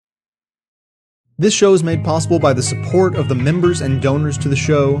This show is made possible by the support of the members and donors to the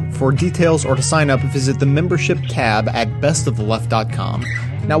show. For details or to sign up, visit the membership tab at bestoftheleft.com.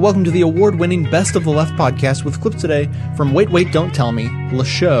 Now, welcome to the award-winning Best of the Left podcast with clips today from Wait, Wait, Don't Tell Me, Le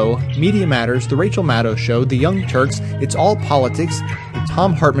Show, Media Matters, The Rachel Maddow Show, The Young Turks, It's All Politics, The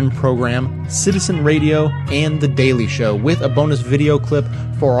Tom Hartman Program, Citizen Radio, and The Daily Show, with a bonus video clip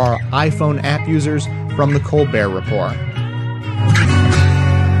for our iPhone app users from The Colbert Report.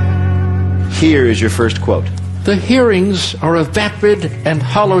 Here is your first quote. The hearings are a vapid and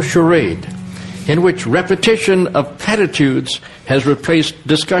hollow charade in which repetition of platitudes has replaced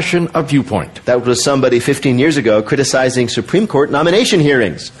discussion of viewpoint. That was somebody 15 years ago criticizing Supreme Court nomination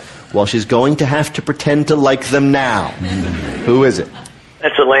hearings. Well, she's going to have to pretend to like them now. Who is it?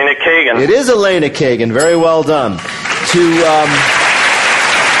 It's Elena Kagan. It is Elena Kagan. Very well done. To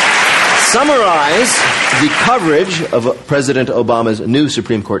summarize the coverage of President Obama's new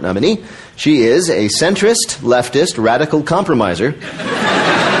Supreme Court nominee, she is a centrist, leftist, radical compromiser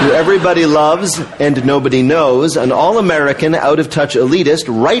who everybody loves and nobody knows, an all-American, out-of-touch elitist,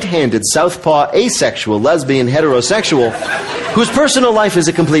 right-handed, southpaw, asexual, lesbian, heterosexual, whose personal life is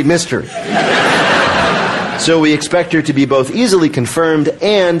a complete mystery. So we expect her to be both easily confirmed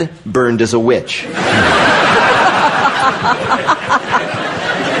and burned as a witch.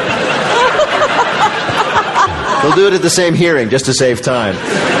 They'll do it at the same hearing, just to save time.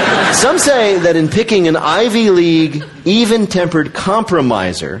 Some say that in picking an Ivy League, even-tempered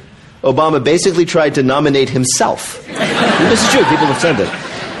compromiser, Obama basically tried to nominate himself. This is true. People have said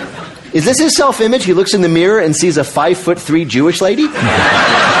that. Is this his self-image? He looks in the mirror and sees a 5'3" Jewish lady?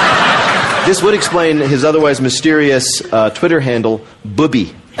 This would explain his otherwise mysterious Twitter handle,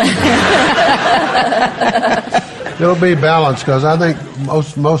 Booby. It'll be balanced, because I think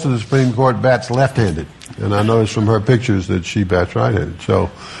most of the Supreme Court bats left-handed. And I noticed from her pictures that she bats right-handed.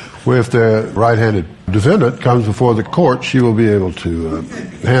 So if the right-handed defendant comes before the court, she will be able to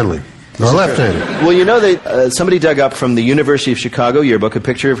handle him. Or left-handed. Well, you know, somebody dug up from the University of Chicago yearbook a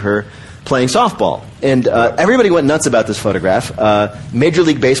picture of her playing softball. And everybody went nuts about this photograph. Major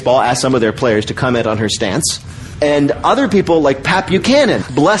League Baseball asked some of their players to comment on her stance. And other people, like Pat Buchanan,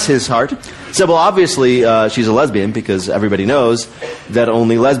 bless his heart, said, well, obviously she's a lesbian, because everybody knows that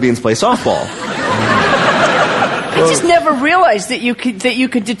only lesbians play softball. I just never realized that you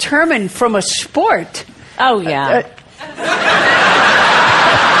could determine from a sport. Oh, yeah.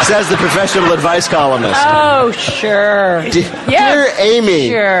 Says the professional advice columnist. Oh, sure. Dear Amy,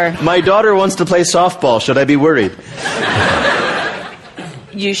 sure. My daughter wants to play softball. Should I be worried?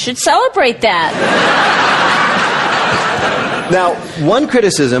 You should celebrate that. Now, one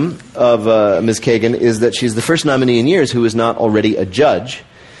criticism of Ms. Kagan is that she's the first nominee in years who is not already a judge.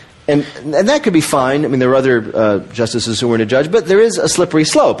 And that could be fine. I mean, there are other justices who weren't a judge, but there is a slippery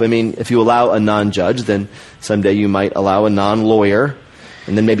slope. I mean, if you allow a non-judge, then someday you might allow a non-lawyer,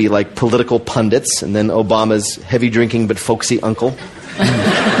 and then maybe like political pundits, and then Obama's heavy-drinking but folksy uncle.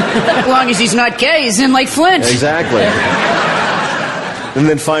 As long as he's not gay, he's in like Flint. Exactly. And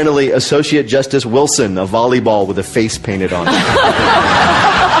then finally, Associate Justice Wilson, a volleyball with a face painted on it.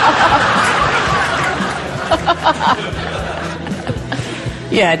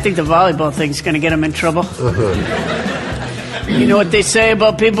 Yeah, I think the volleyball thing's going to get him in trouble. You know what they say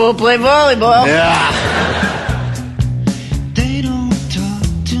about people who play volleyball? Yeah. They don't talk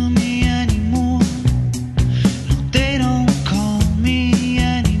to me anymore. They don't call me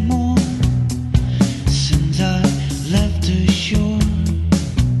anymore. Since I left the shore.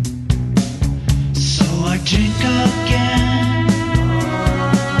 So I drink again.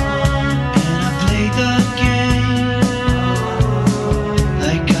 And I play the game.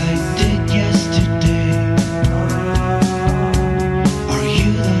 Like I did yesterday. Are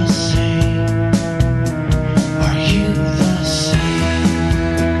you the same? Are you the same?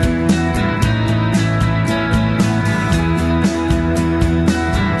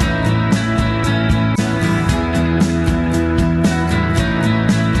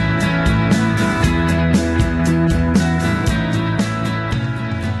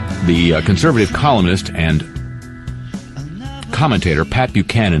 The conservative columnist and commentator Pat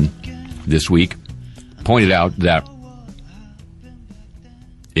Buchanan this week pointed out that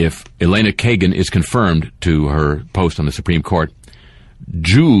if Elena Kagan is confirmed to her post on the Supreme Court,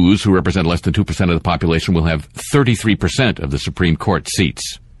 Jews, who represent less than 2% of the population, will have 33% of the Supreme Court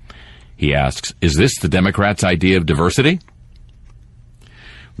seats. He asks, is this the Democrats' idea of diversity?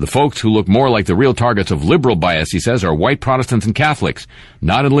 The folks who look more like the real targets of liberal bias, he says, are white Protestants and Catholics.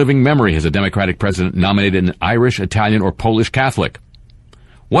 Not in living memory has a Democratic president nominated an Irish, Italian, or Polish Catholic.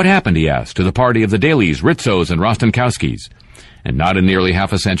 What happened, he asked, to the party of the Dailies, Ritzos, and Rostenkowskis? And not in nearly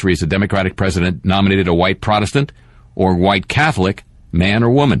half a century has a Democratic president nominated a white Protestant or white Catholic, man or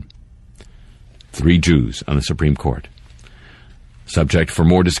woman. 3 Jews on the Supreme Court. Subject for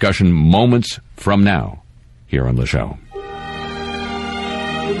more discussion moments from now here on the show.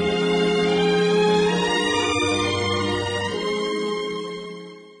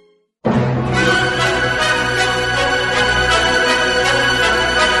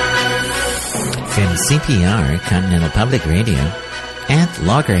 From CPR, Continental Public Radio, at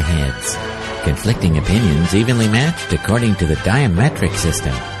Loggerheads. Conflicting opinions evenly matched according to the diametric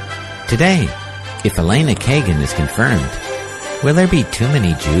system. Today, if Elena Kagan is confirmed, will there be too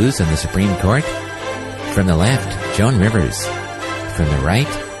many Jews on the Supreme Court? From the left, Joan Rivers. From the right,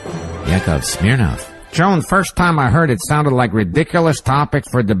 Yakov Smirnov. Joan, first time I heard it sounded like ridiculous topic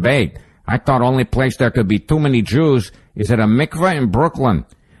for debate. I thought only place there could be too many Jews is at a mikveh in Brooklyn.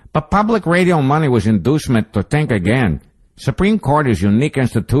 But public radio money was inducement to think again. Supreme Court is a unique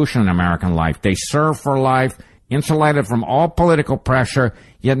institution in American life. They serve for life, insulated from all political pressure,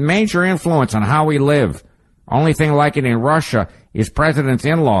 yet major influence on how we live. Only thing like it in Russia is president's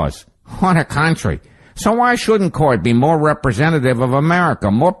in-laws. What a country. So why shouldn't court be more representative of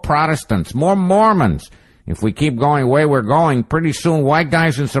America, more Protestants, more Mormons? If we keep going the way we're going, pretty soon white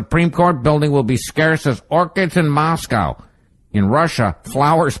guys in Supreme Court building will be scarce as orchids in Moscow. In Russia,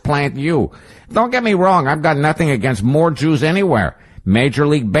 flowers plant you. Don't get me wrong, I've got nothing against more Jews anywhere. Major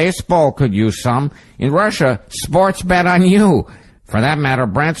League Baseball could use some. In Russia, sports bet on you. For that matter,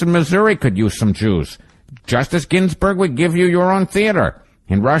 Branson, Missouri could use some Jews. Justice Ginsburg would give you your own theater.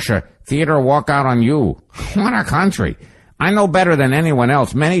 In Russia, theater walk out on you. What a country. I know better than anyone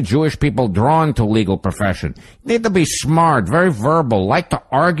else many Jewish people drawn to legal profession. Need to be smart, very verbal, like to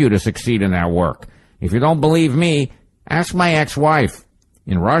argue to succeed in their work. If you don't believe me, ask my ex-wife.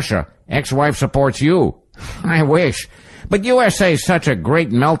 In Russia, ex-wife supports you. I wish. But USA is such a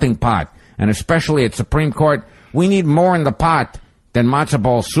great melting pot, and especially at Supreme Court, we need more in the pot than matzo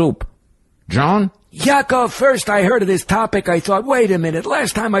ball soup. John? Yakov, first I heard of this topic, I thought, wait a minute,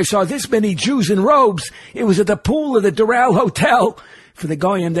 last time I saw this many Jews in robes, it was at the pool of the Doral Hotel for the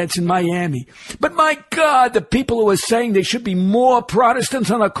Goyim that's in Miami. But my God, the people who are saying there should be more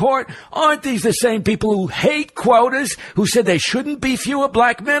Protestants on the court, aren't these the same people who hate quotas, who said there shouldn't be fewer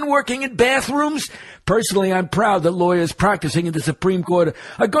black men working in bathrooms? Personally, I'm proud that lawyers practicing in the Supreme Court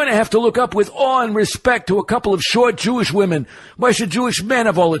are going to have to look up with awe and respect to a couple of short Jewish women. Why should Jewish men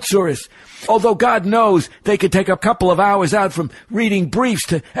have all its tsuris? Although God knows they could take a couple of hours out from reading briefs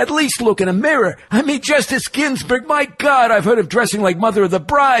to at least look in a mirror. I mean, Justice Ginsburg, my God, I've heard of dressing like mother of the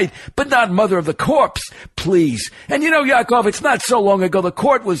bride, but not mother of the corpse. Please. And you know, Yakov, it's not so long ago the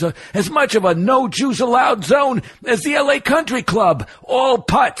court was as much of a no Jews allowed zone as the LA Country Club. All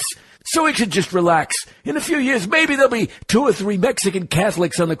putts. So we should just relax. In a few years, maybe there'll be 2 or 3 Mexican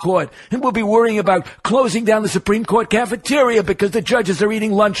Catholics on the court, and we'll be worrying about closing down the Supreme Court cafeteria because the judges are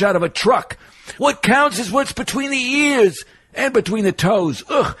eating lunch out of a truck. What counts is what's between the ears and between the toes.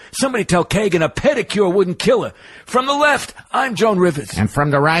 Ugh, somebody tell Kagan a pedicure wouldn't kill her. From the left, I'm Joan Rivers. And from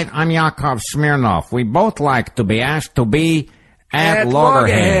the right, I'm Yakov Smirnov. We both like to be asked to be at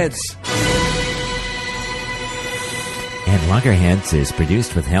Loggerheads. And Loggerheads is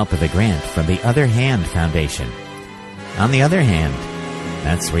produced with help of a grant from the Other Hand Foundation. On the other hand,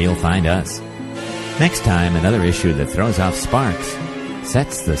 that's where you'll find us. Next time, another issue that throws off sparks,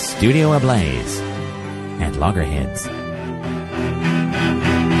 sets the studio ablaze. At Loggerheads.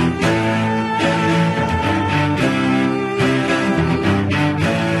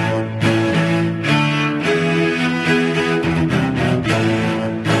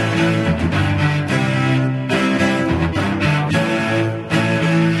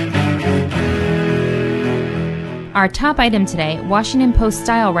 Our top item today, Washington Post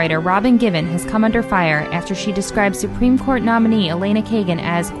style writer Robin Given has come under fire after she described Supreme Court nominee Elena Kagan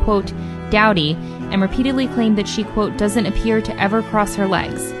as, quote, dowdy, and repeatedly claimed that she, quote, doesn't appear to ever cross her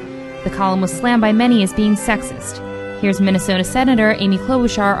legs. The column was slammed by many as being sexist. Here's Minnesota Senator Amy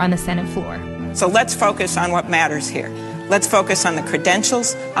Klobuchar on the Senate floor. So let's focus on what matters here. Let's focus on the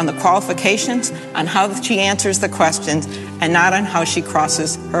credentials, on the qualifications, on how she answers the questions, and not on how she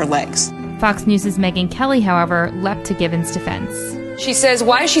crosses her legs. Fox News' Megyn Kelly, however, leapt to Given's defense. She says,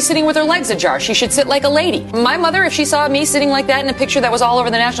 why is she sitting with her legs ajar? She should sit like a lady. My mother, if she saw me sitting like that in a picture that was all over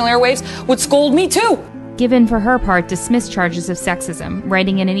the national airwaves, would scold me too. Given, for her part, dismissed charges of sexism,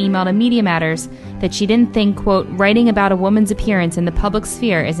 writing in an email to Media Matters that she didn't think, quote, writing about a woman's appearance in the public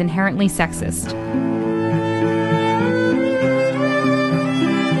sphere is inherently sexist.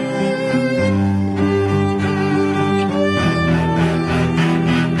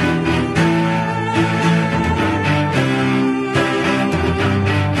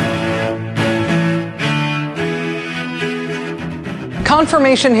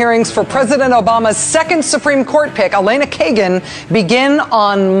 confirmation hearings for President Obama's second Supreme Court pick, Elena Kagan, begin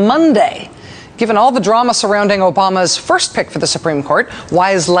on Monday. Given all the drama surrounding Obama's first pick for the Supreme Court,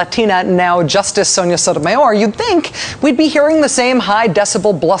 wise Latina now Justice Sonia Sotomayor, you'd think we'd be hearing the same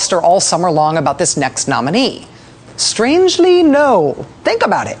high-decibel bluster all summer long about this next nominee. Strangely, no. Think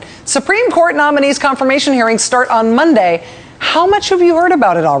about it. Supreme Court nominees' confirmation hearings start on Monday. How much have you heard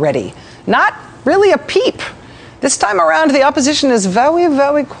about it already? Not really a peep. This time around, the opposition is very,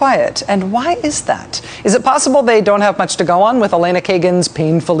 very quiet. And why is that? Is it possible they don't have much to go on with Elena Kagan's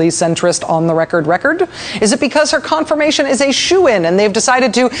painfully centrist on-the-record record? Is it because her confirmation is a shoo-in and they've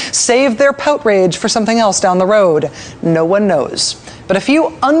decided to save their pout rage for something else down the road? No one knows. But a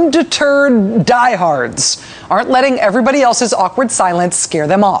few undeterred diehards aren't letting everybody else's awkward silence scare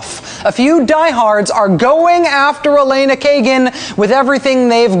them off. A few diehards are going after Elena Kagan with everything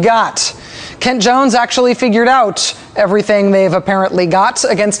they've got. Kent Jones actually figured out everything they've apparently got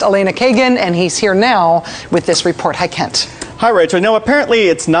against Elena Kagan, and he's here now with this report. Hi, Kent. Hi, Rachel. No, apparently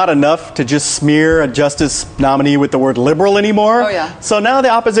it's not enough to just smear a justice nominee with the word liberal anymore. Oh, yeah. So now the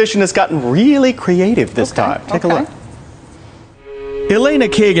opposition has gotten really creative this time. Take a look. Elena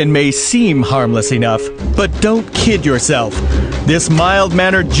Kagan may seem harmless enough, but don't kid yourself. This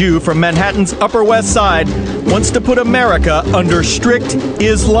mild-mannered Jew from Manhattan's Upper West Side wants to put America under strict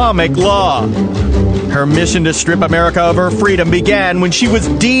Islamic law. Her mission to strip America of her freedom began when she was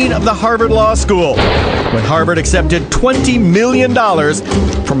dean of the Harvard Law School, when Harvard accepted $20 million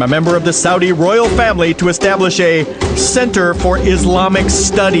from a member of the Saudi royal family to establish a Center for Islamic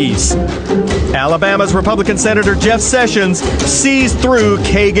Studies. Alabama's Republican Senator Jeff Sessions sees through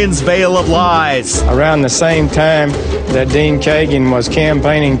Kagan's veil of lies. Around the same time that Dean Kagan was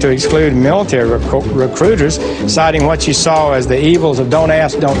campaigning to exclude military recruiters, citing what she saw as the evils of don't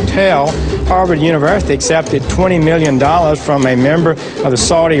ask, don't tell, Harvard University accepted $20 million from a member of the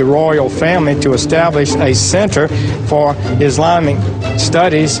Saudi royal family to establish a Center for Islamic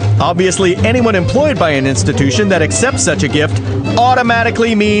Studies. Obviously, anyone employed by an institution that accepts such a gift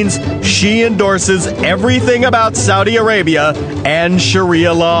automatically means she endorses everything about Saudi Arabia and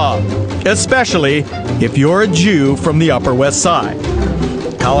Sharia law, especially if you're a Jew from the Upper West Side.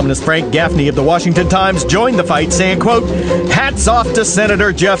 Columnist Frank Gaffney of the Washington Times joined the fight, saying, quote, "Hats off to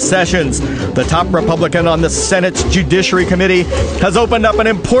Senator Jeff Sessions. The top Republican on the Senate's Judiciary Committee has opened up an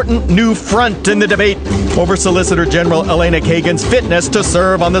important new front in the debate over Solicitor General Elena Kagan's fitness to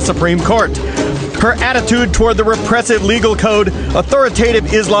serve on the Supreme Court. Her attitude toward the repressive legal code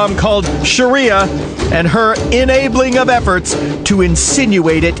authoritative Islam called Sharia, and her enabling of efforts to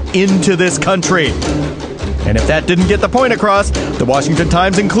insinuate it into this country." And if that didn't get the point across, the Washington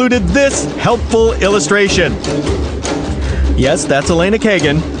Times included this helpful illustration. Yes, that's Elena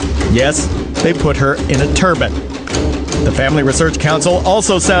Kagan. Yes, they put her in a turban. The Family Research Council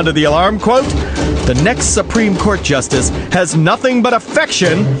also sounded the alarm, quote, "The next Supreme Court justice has nothing but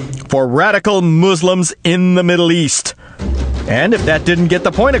affection for radical Muslims in the Middle East." And if that didn't get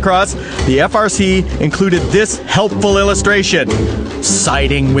the point across, the FRC included this helpful illustration,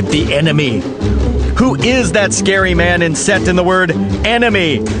 siding with the enemy. Who is that scary man inset in the word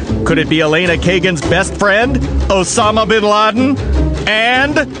enemy? Could it be Elena Kagan's best friend, Osama bin Laden?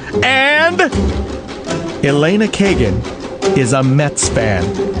 And Elena Kagan is a Mets fan.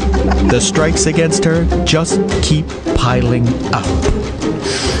 The strikes against her just keep piling up.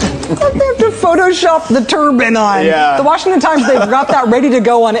 They have to Photoshop the turban on. Yeah. The Washington Times, they've got that ready to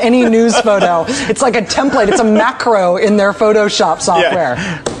go on any news photo. It's like a template. It's a macro in their Photoshop software.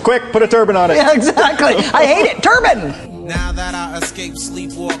 Yeah. Quick, put a turban on it. Yeah, exactly. I hate it. Turban. Now that I escape,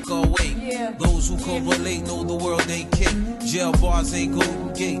 sleep, walk away. Those who correlate know the world ain't cake. Jail bars ain't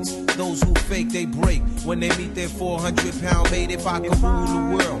golden gates. Those who fake, they break. When they meet their 400-pound mate, if I could rule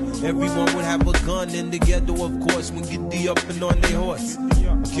the world, everyone would have a gun in the ghetto, of course, when get the up and on their horse.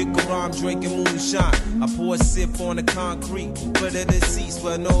 Kick around drinking moonshine. I pour a sip on the concrete for the deceased,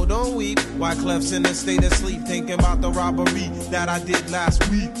 but no, don't weep. Wyclef's in a state of sleep, thinking about the robbery that I did last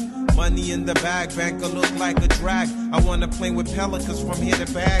week. Money in the bag, banker look like a drag. I wanna play with pelicans from here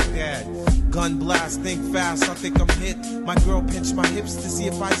to Baghdad. Gun blast, think fast, I think I'm hit. My girl pinched my hips to see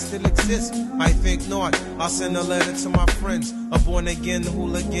if I still exist. I think not, I'll send a letter to my friends. A born again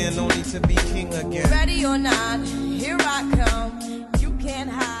hooligan, only to be king again. Ready or not, here I come, you can't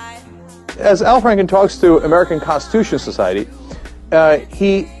hide. As Al Franken talks to American Constitution Society,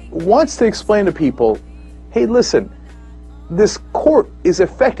 he wants to explain to people, hey, listen, this court is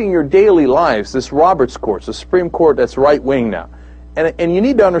affecting your daily lives, this Roberts Court, the Supreme Court that's right-wing now. And you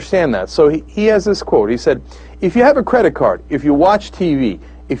need to understand that. So he has this quote. He said, if you have a credit card, if you watch TV,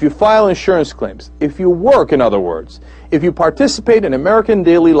 if you file insurance claims, if you work, in other words, if you participate in American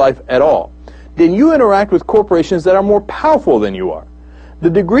daily life at all, then you interact with corporations that are more powerful than you are. The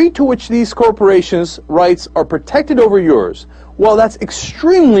degree to which these corporations' rights are protected over yours, well, that's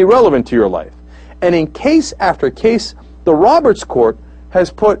extremely relevant to your life. And in case after case, the Roberts Court has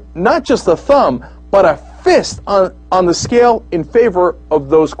put not just a thumb, but a fist on the scale in favor of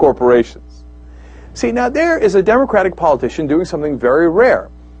those corporations. See, now there is a Democratic politician doing something very rare,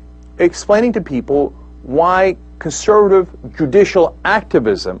 explaining to people why conservative judicial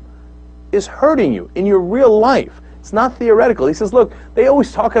activism is hurting you in your real life. It's not theoretical. He says, look, they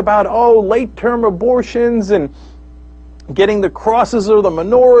always talk about, late-term abortions and getting the crosses or the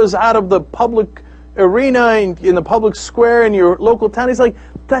menorahs out of the public arena in the public square in your local town. He's like,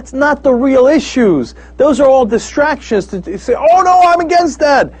 that's not the real issues. Those are all distractions to say, oh, no, I'm against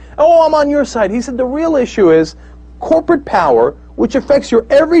that. Oh, I'm on your side. He said the real issue is corporate power, which affects your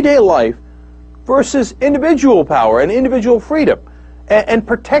everyday life, versus individual power and individual freedom and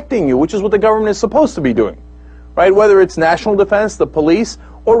protecting you, which is what the government is supposed to be doing, right? Whether it's national defense, the police,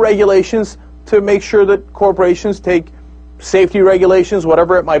 or regulations to make sure that corporations take safety regulations,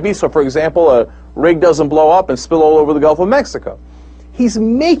 whatever it might be. So, for example, a rig doesn't blow up and spill all over the Gulf of Mexico. He's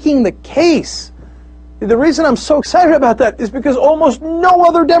making the case. The reason I'm so excited about that is because almost no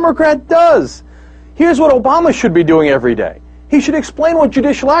other Democrat does. Here's what Obama should be doing every day. He should explain what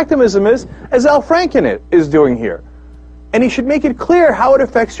judicial activism is, as Al Franken is doing here. And he should make it clear how it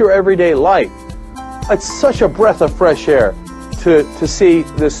affects your everyday life. It's such a breath of fresh air to see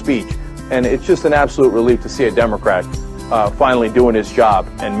this speech. And it's just an absolute relief to see a Democrat finally doing his job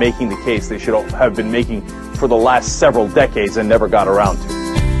and making the case they should have been making for the last several decades and never got around to.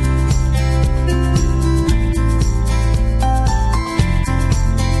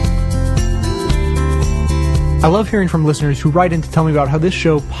 I love hearing from listeners who write in to tell me about how this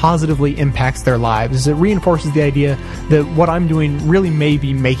show positively impacts their lives, as it reinforces the idea that what I'm doing really may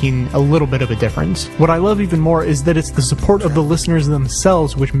be making a little bit of a difference. What I love even more is that it's the support of the listeners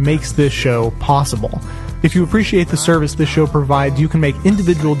themselves which makes this show possible. If you appreciate the service this show provides, you can make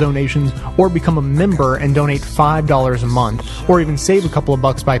individual donations or become a member and donate $5 a month, or even save a couple of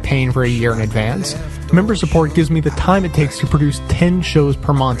bucks by paying for a year in advance. Member support gives me the time it takes to produce 10 shows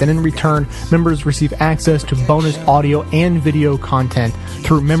per month, and in return, members receive access to bonus audio and video content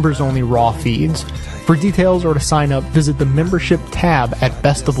through members-only raw feeds. For details or to sign up, visit the membership tab at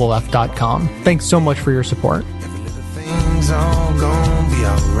bestoftheleft.com. Thanks so much for your support. Things all gonna be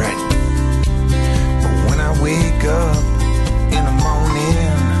alright. But when I wake up in the morning,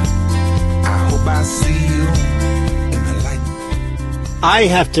 I hope I see you in the light. I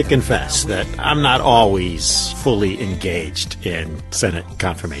have to confess that I'm not always fully engaged in Senate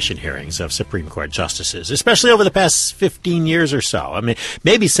confirmation hearings of Supreme Court justices, especially over the past 15 years or so. I mean,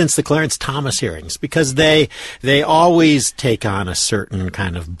 maybe since the Clarence Thomas hearings, because they always take on a certain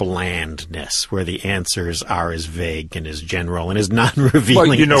kind of blandness where the answers are as vague and as general and as non-revealing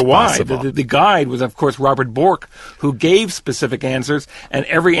well, you know as why? possible. The guide was, of course, Robert Bork, who gave specific answers, and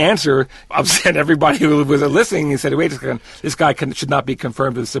every answer upset everybody who was listening. He said, wait a second, this guy should not be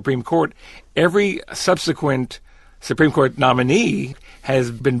confirmed to the Supreme Court. Every subsequent Supreme Court nominee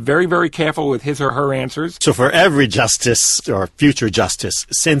has been very, very careful with his or her answers. So for every justice or future justice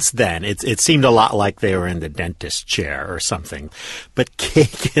since then, it seemed a lot like they were in the dentist chair or something. But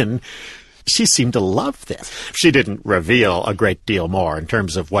Kagan, she seemed to love this. She didn't reveal a great deal more in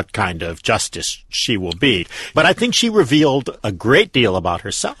terms of what kind of justice she will be. But I think she revealed a great deal about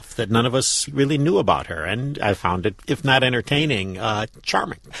herself that none of us really knew about her. And I found it, if not entertaining,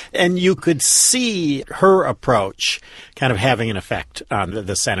 charming. And you could see her approach kind of having an effect on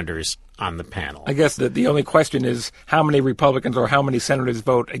the senators on the panel. I guess the only question is how many Republicans or how many senators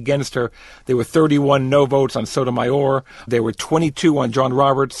vote against her. There were 31 no votes on Sotomayor. There were 22 on John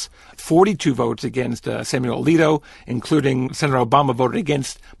Roberts, 42 votes against Samuel Alito, including Senator Obama voted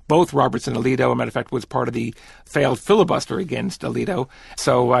against both Roberts and Alito. As a matter of fact, was part of the failed filibuster against Alito.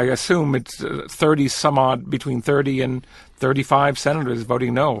 So I assume it's 30 some odd, between 30 and 35 senators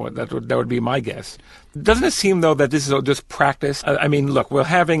voting no. That would be my guess. Doesn't it seem, though, that this is just practice? I mean, look, we're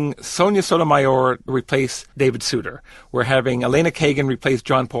having Sonia Sotomayor replace David Souter. We're having Elena Kagan replace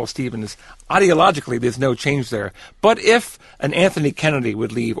John Paul Stevens. Ideologically, there's no change there. But if an Anthony Kennedy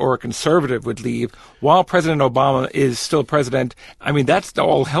would leave or a conservative would leave while President Obama is still president, I mean, that's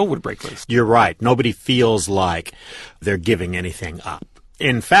all hell would break loose. You're right. Nobody feels like they're giving anything up.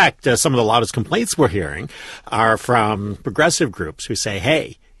 In fact, some of the loudest complaints we're hearing are from progressive groups who say,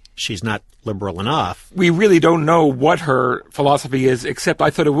 hey, she's not liberal enough. We really don't know what her philosophy is, except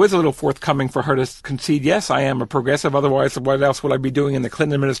I thought it was a little forthcoming for her to concede, yes, I am a progressive. Otherwise, what else would I be doing in the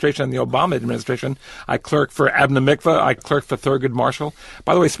Clinton administration and the Obama administration? I clerked for Abner Mikva. I clerked for Thurgood Marshall.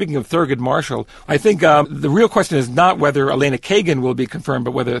 By the way, speaking of Thurgood Marshall, I think the real question is not whether Elena Kagan will be confirmed,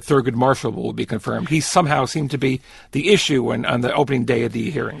 but whether Thurgood Marshall will be confirmed. He somehow seemed to be the issue on the opening day of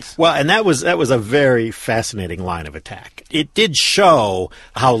the hearings. Well, and that was a very fascinating line of attack. It did show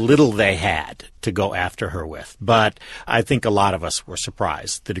how little they had to go after her with. But I think a lot of us were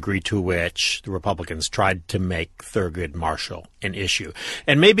surprised the degree to which the Republicans tried to make Thurgood Marshall an issue.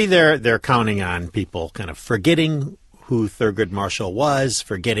 And maybe they're counting on people kind of forgetting who Thurgood Marshall was,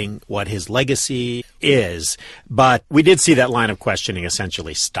 forgetting what his legacy is. But we did see that line of questioning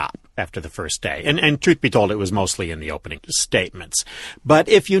essentially stop after the first day. And truth be told, it was mostly in the opening statements. But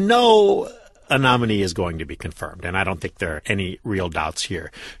if you know a nominee is going to be confirmed, and I don't think there are any real doubts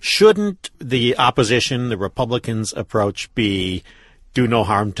here, shouldn't the opposition, the Republicans' approach be do no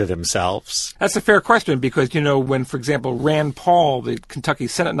harm to themselves? That's a fair question because, when, for example, Rand Paul, the Kentucky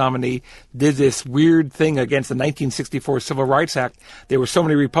Senate nominee, did this weird thing against the 1964 Civil Rights Act, there were so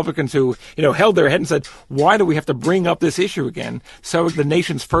many Republicans who, held their head and said, why do we have to bring up this issue again? So the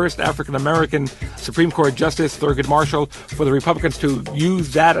nation's first African-American Supreme Court Justice, Thurgood Marshall, for the Republicans to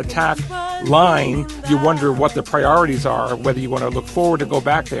use that attack line, you wonder what the priorities are, whether you want to look forward or go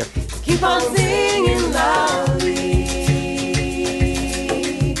back there. Keep on singing loudly.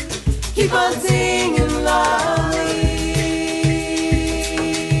 Keep on singing loudly,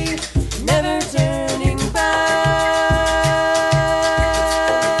 never turning back,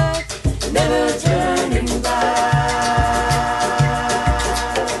 never turning back.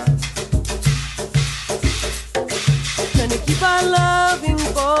 Gonna keep on loving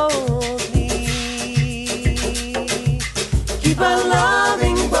boldly, keep on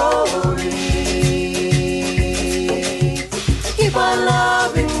loving boldly, keep on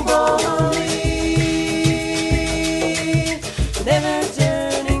loving boldly.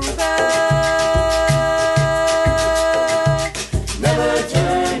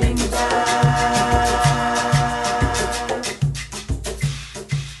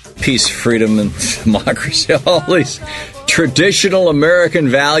 Peace, freedom, and democracy, all these traditional American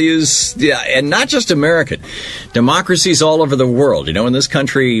values, and not just American. Democracies all over the world. When this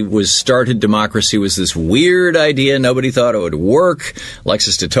country was started, democracy was this weird idea. Nobody thought it would work.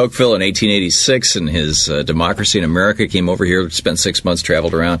 Alexis de Tocqueville in 1886 in his Democracy in America came over here, spent 6 months,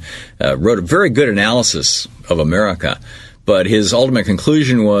 traveled around, wrote a very good analysis of America. But his ultimate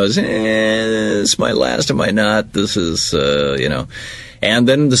conclusion was, this might last, it might not. This is, And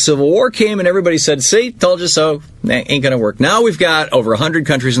then the Civil War came and everybody said, see, told you so, ain't going to work. Now we've got over 100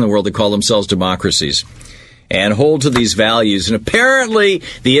 countries in the world that call themselves democracies and hold to these values. And apparently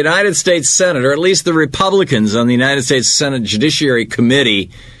the United States Senate, or at least the Republicans on the United States Senate Judiciary Committee,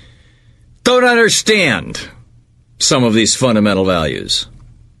 don't understand some of these fundamental values.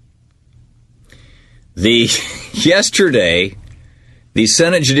 Yesterday, the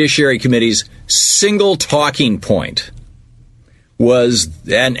Senate Judiciary Committee's single talking point was,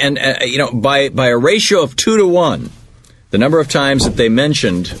 by a ratio of 2-to-1, the number of times that they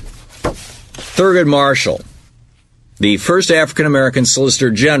mentioned Thurgood Marshall, the first African-American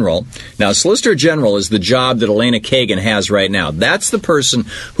Solicitor General. Now, Solicitor General is the job that Elena Kagan has right now. That's the person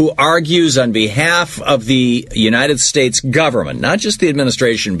who argues on behalf of the United States government, not just the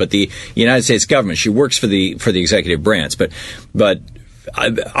administration, but the United States government. She works for the executive branch, but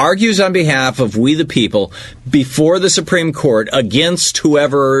argues on behalf of we the people before the Supreme Court against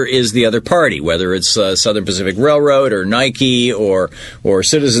whoever is the other party, whether it's Southern Pacific Railroad or Nike or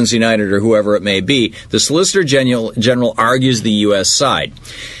Citizens United or whoever it may be. The Solicitor General argues the U.S. side.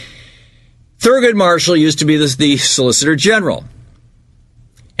 Thurgood Marshall used to be the Solicitor General.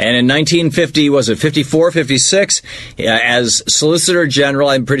 And in 1950, was it 54, 56, as Solicitor General,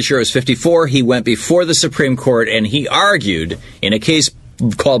 I'm pretty sure it was 54, he went before the Supreme Court and he argued in a case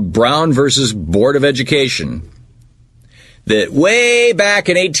called Brown versus Board of Education that way back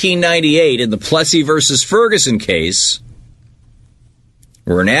in 1898 in the Plessy versus Ferguson case,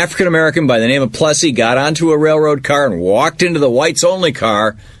 where an African-American by the name of Plessy got onto a railroad car and walked into the whites-only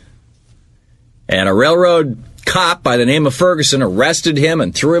car, and a railroad cop by the name of Ferguson arrested him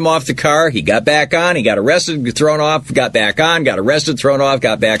and threw him off the car. He got back on. He got arrested, thrown off, got back on, got arrested, thrown off,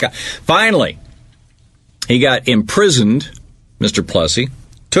 got back on. Finally, he got imprisoned, Mr. Plessy,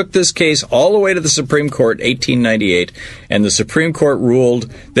 took this case all the way to the Supreme Court, 1898, and the Supreme Court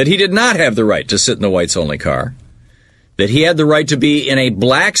ruled that he did not have the right to sit in the whites-only car, that he had the right to be in a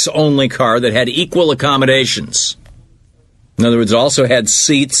blacks-only car that had equal accommodations. In other words, it also had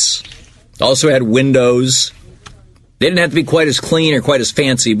seats. Also had windows. They didn't have to be quite as clean or quite as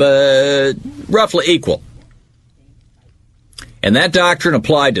fancy, but roughly equal. And that doctrine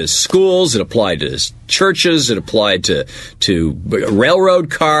applied to schools, it applied to churches, it applied to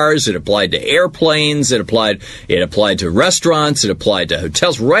railroad cars, it applied to airplanes, it applied to restaurants, it applied to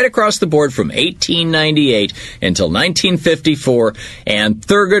hotels, right across the board from 1898 until 1954. And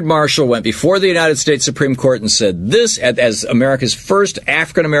Thurgood Marshall went before the United States Supreme Court and said this, as America's first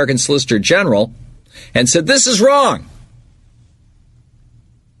African-American Solicitor General, and said this is wrong.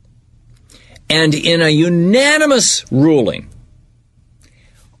 And in a unanimous ruling,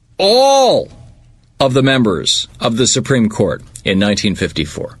 all of the members of the Supreme Court in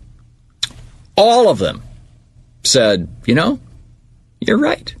 1954, all of them said, you're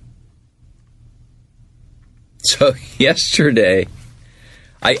right. So yesterday,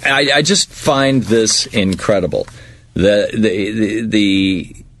 I just find this incredible.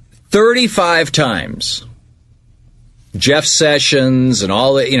 The 35 times Jeff Sessions and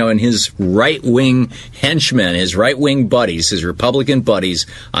all that, and his right-wing henchmen, his right-wing buddies, his Republican buddies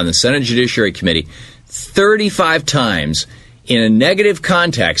on the Senate Judiciary Committee, 35 times in a negative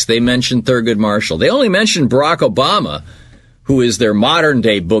context, they mentioned Thurgood Marshall. They only mentioned Barack Obama, who is their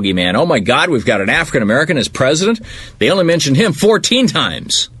modern-day boogeyman. Oh, my God, we've got an African-American as president? They only mentioned him 14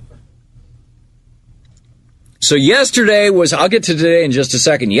 times. So yesterday was, I'll get to today in just a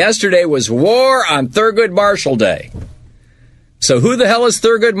second, yesterday was War on Thurgood Marshall Day. So who the hell is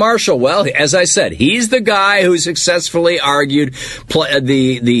Thurgood Marshall? Well, as I said, he's the guy who successfully argued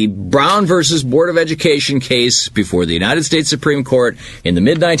the Brown versus Board of Education case before the United States Supreme Court in the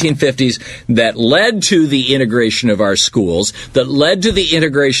mid-1950s that led to the integration of our schools, that led to the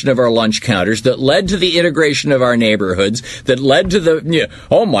integration of our lunch counters, that led to the integration of our neighborhoods, that led to the,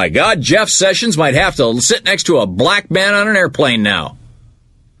 oh my God, Jeff Sessions might have to sit next to a black man on an airplane now.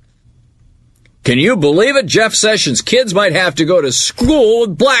 Can you believe it? Jeff Sessions' kids might have to go to school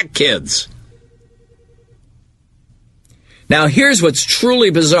with black kids. Now, here's what's truly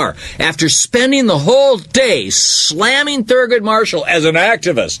bizarre. After spending the whole day slamming Thurgood Marshall as an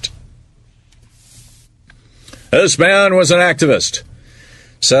activist, this man was an activist.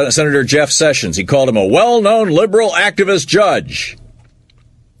 Senator Jeff Sessions, he called him a well-known liberal activist judge.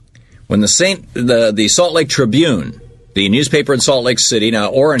 When the Salt Lake Tribune, the newspaper in Salt Lake City. Now,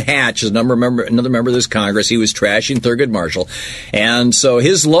 Orrin Hatch is another member of this Congress. He was trashing Thurgood Marshall. And so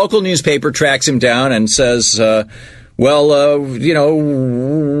his local newspaper tracks him down and says, what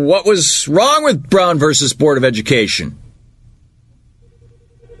was wrong with Brown versus Board of Education?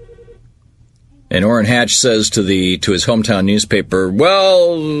 And Orrin Hatch says to his hometown newspaper,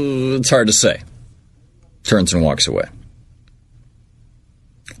 well, it's hard to say. Turns and walks away.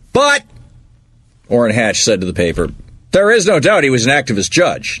 But, Orrin Hatch said to the paper, there is no doubt he was an activist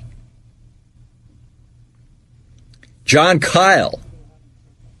judge. John Kyle,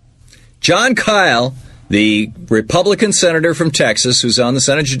 the Republican senator from Texas who's on the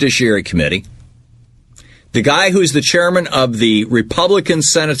Senate Judiciary Committee, the guy who's the chairman of the Republican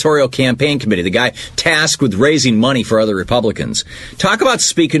Senatorial Campaign Committee, the guy tasked with raising money for other Republicans. Talk about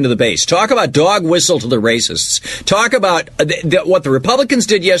speaking to the base. Talk about dog whistle to the racists. Talk about what the Republicans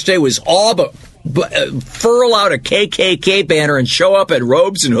did yesterday was all but furl out a KKK banner and show up at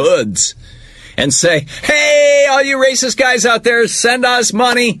Robes and Hoods and say, hey, all you racist guys out there, send us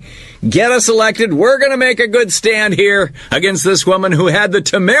money, get us elected. We're going to make a good stand here against this woman who had the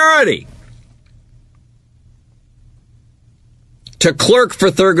temerity to clerk for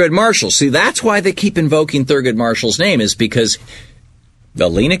Thurgood Marshall. See, that's why they keep invoking Thurgood Marshall's name, is because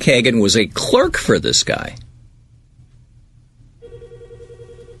Elena Kagan was a clerk for this guy.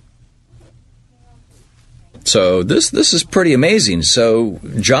 So this is pretty amazing. So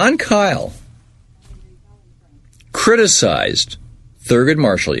John Kyle criticized Thurgood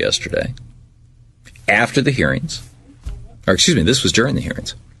Marshall yesterday after the hearings. Or excuse me, this was during the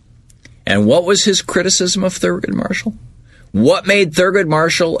hearings. And what was his criticism of Thurgood Marshall? What made Thurgood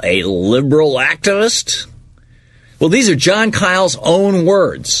Marshall a liberal activist? Well, these are John Kyle's own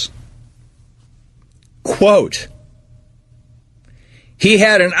words. Quote, he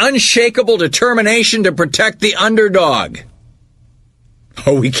had an unshakable determination to protect the underdog.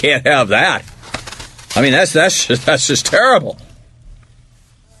 Oh, we can't have that. I mean, that's just terrible.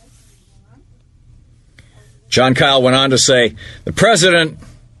 John Kyle went on to say, the president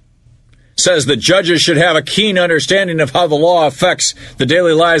says that judges should have a keen understanding of how the law affects the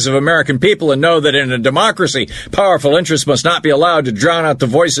daily lives of American people and know that in a democracy, powerful interests must not be allowed to drown out the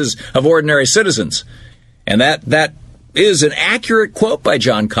voices of ordinary citizens. And that is an accurate quote by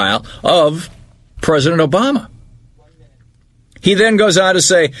John Kyle of President Obama. He then goes on to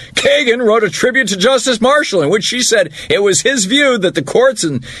say, Kagan wrote a tribute to Justice Marshall in which she said it was his view that the courts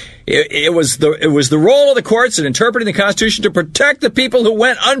and it was the role of the courts in interpreting the Constitution to protect the people who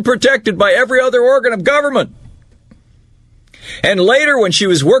went unprotected by every other organ of government. And later, when she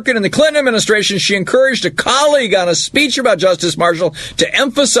was working in the Clinton administration, she encouraged a colleague on a speech about Justice Marshall to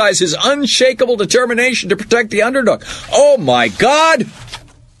emphasize his unshakable determination to protect the underdog. Oh, my God!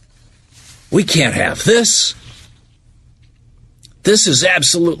 We can't have this. This is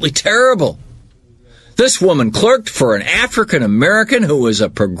absolutely terrible. This woman clerked for an African-American who was a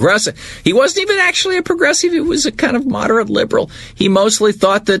progressive. He wasn't even actually a progressive. He was a kind of moderate liberal. He mostly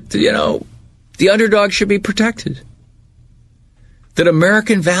thought that, the underdog should be protected. That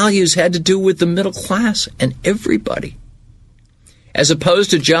American values had to do with the middle class and everybody. As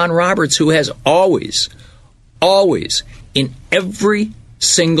opposed to John Roberts, who has always, in every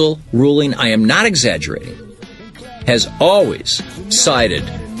single ruling, I am not exaggerating, has always sided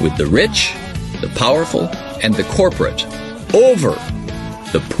with the rich, the powerful, and the corporate over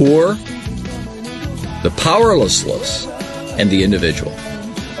the poor, the powerless, and the individual.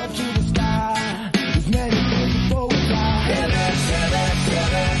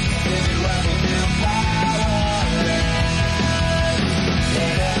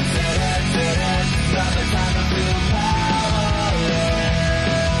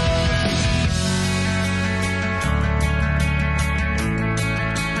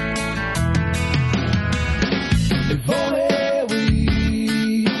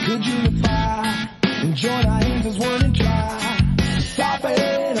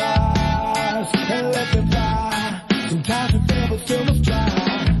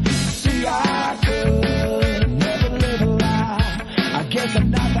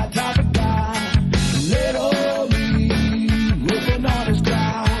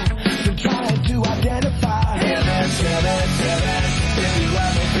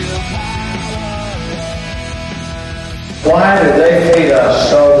 Why do they hate us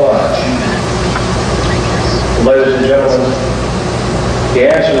so much? Ladies and gentlemen,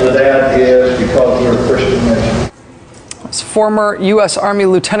 the answer to that is because we're a Christian nation. It's former U.S. Army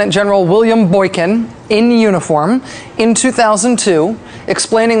Lieutenant General William Boykin, in uniform, in 2002,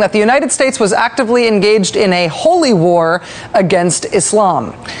 explaining that the United States was actively engaged in a holy war against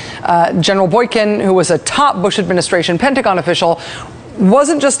Islam. General Boykin, who was a top Bush administration Pentagon official,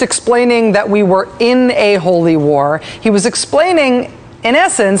 wasn't just explaining that we were in a holy war. He was explaining, in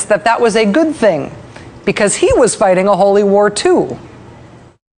essence, that that was a good thing, because he was fighting a holy war too.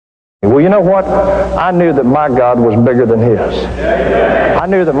 Well, you know what? I knew that my God was bigger than his. I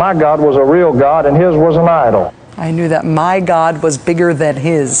knew that my God was a real God and his was an idol. I knew that my God was bigger than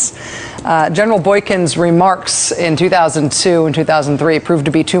his. General Boykin's remarks in 2002 and 2003 proved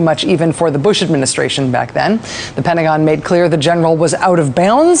to be too much even for the Bush administration back then. The Pentagon made clear the general was out of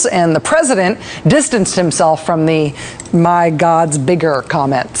bounds, and the president distanced himself from the "my God's bigger"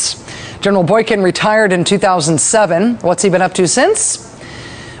 comments. General Boykin retired in 2007. What's he been up to since?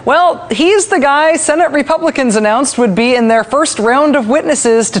 Well, he's the guy Senate Republicans announced would be in their first round of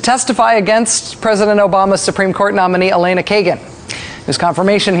witnesses to testify against President Obama's Supreme Court nominee Elena Kagan, whose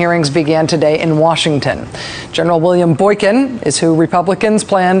confirmation hearings began today in Washington. General William Boykin is who Republicans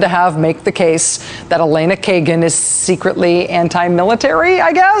plan to have make the case that Elena Kagan is secretly anti-military,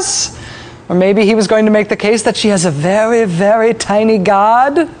 I guess? Or maybe he was going to make the case that she has a very, very tiny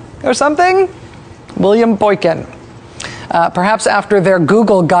God or something? William Boykin. Perhaps after their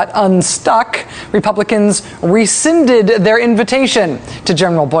Google got unstuck, Republicans rescinded their invitation to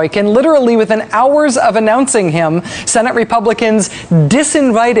General Boykin. Literally within hours of announcing him, Senate Republicans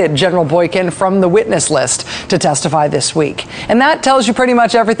disinvited General Boykin from the witness list to testify this week. And that tells you pretty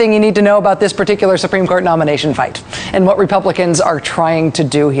much everything you need to know about this particular Supreme Court nomination fight and what Republicans are trying to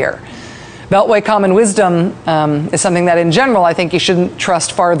do here. Beltway common wisdom is something that, in general, I think you shouldn't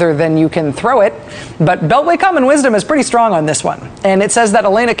trust farther than you can throw it. But Beltway common wisdom is pretty strong on this one. And it says that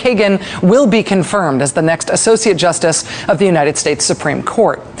Elena Kagan will be confirmed as the next Associate Justice of the United States Supreme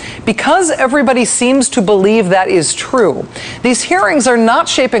Court. Because everybody seems to believe that is true, these hearings are not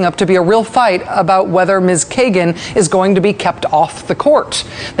shaping up to be a real fight about whether Ms. Kagan is going to be kept off the court.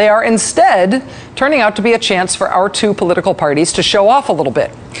 They are instead turning out to be a chance for our two political parties to show off a little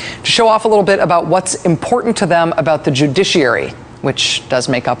bit. To show off a little bit about what's important to them about the judiciary, which does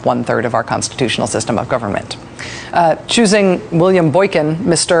make up 1/3 of our constitutional system of government. Choosing William Boykin,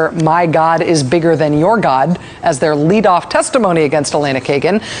 Mr. My God is bigger than your God, as their lead-off testimony against Elena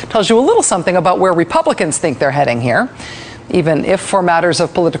Kagan tells you a little something about where Republicans think they're heading here. Even if, for matters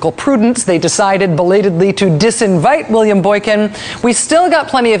of political prudence, they decided belatedly to disinvite William Boykin, we still got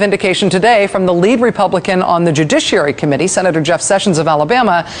plenty of indication today from the lead Republican on the Judiciary Committee, Senator Jeff Sessions of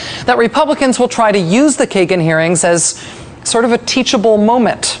Alabama, that Republicans will try to use the Kagan hearings as sort of a teachable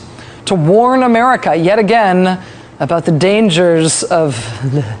moment to warn America yet again about the dangers of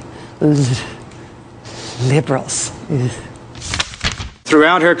liberals.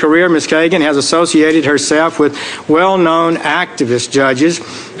 Throughout her career, Ms. Kagan has associated herself with well-known activist judges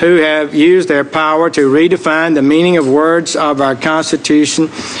who have used their power to redefine the meaning of words of our Constitution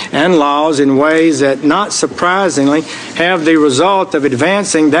and laws in ways that, not surprisingly, have the result of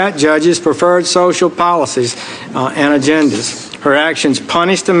advancing that judge's preferred social policies and agendas. Her actions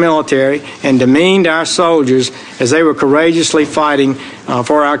punished the military and demeaned our soldiers as they were courageously fighting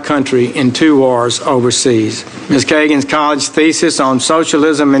for our country in 2 wars overseas. Ms. Kagan's college thesis on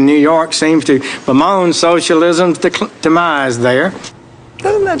socialism in New York seems to bemoan socialism's demise there.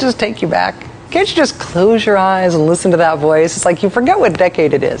 Doesn't that just take you back? Can't you just close your eyes and listen to that voice? It's like you forget what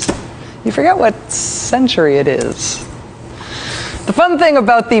decade it is. You forget what century it is. The fun thing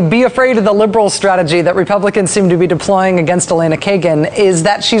about the be afraid of the liberals strategy that Republicans seem to be deploying against Elena Kagan is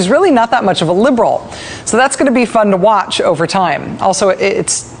that she's really not that much of a liberal. So that's going to be fun to watch over time. Also,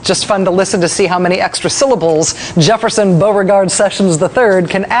 it's just fun to listen to see how many extra syllables Jefferson Beauregard Sessions III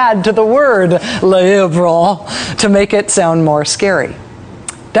can add to the word liberal to make it sound more scary.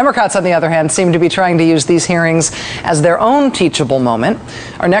 Democrats, on the other hand, seem to be trying to use these hearings as their own teachable moment.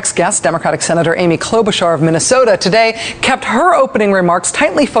 Our next guest, Democratic Senator Amy Klobuchar of Minnesota, today kept her opening remarks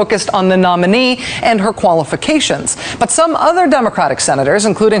tightly focused on the nominee and her qualifications. But some other Democratic senators,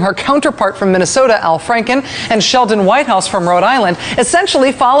 including her counterpart from Minnesota, Al Franken, and Sheldon Whitehouse from Rhode Island,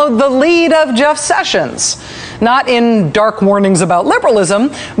 essentially followed the lead of Jeff Sessions. Not in dark warnings about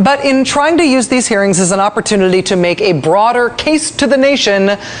liberalism, but in trying to use these hearings as an opportunity to make a broader case to the nation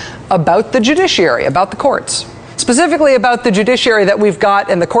about the judiciary, about the courts. Specifically about the judiciary that we've got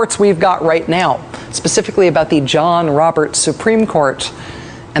and the courts we've got right now. Specifically about the John Roberts Supreme Court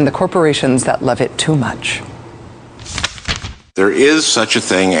and the corporations that love it too much. There is such a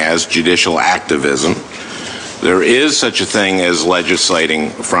thing as judicial activism. There is such a thing as legislating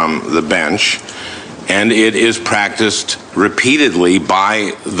from the bench. And it is practiced repeatedly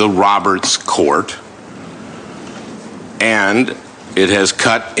by the Roberts Court. And it has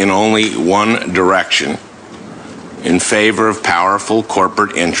cut in only one direction, in favor of powerful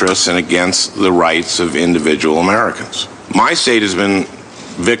corporate interests and against the rights of individual Americans. My state has been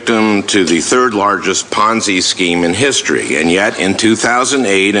victim to the third largest Ponzi scheme in history, and yet in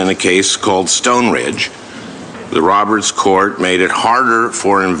 2008, in a case called Stone Ridge, the Roberts Court made it harder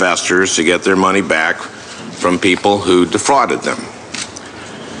for investors to get their money back from people who defrauded them.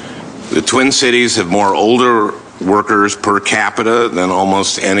 The Twin Cities have more older workers per capita than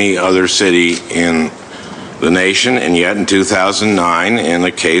almost any other city in the nation, and yet in 2009, in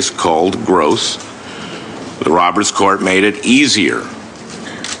a case called Gross, the Roberts Court made it easier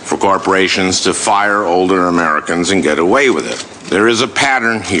for corporations to fire older Americans and get away with it. There is a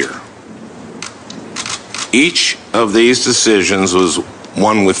pattern here. Each of these decisions was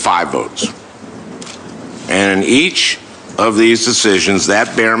won with 5 votes. And in each of these decisions,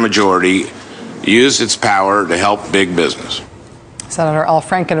 that bare majority used its power to help big business. Senator Al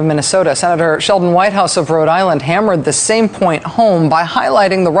Franken of Minnesota. Senator Sheldon Whitehouse of Rhode Island hammered the same point home by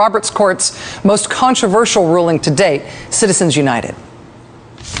highlighting the Roberts Court's most controversial ruling to date, Citizens United.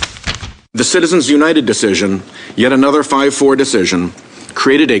 The Citizens United decision, yet another 5-4 decision,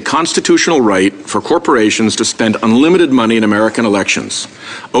 created a constitutional right for corporations to spend unlimited money in American elections,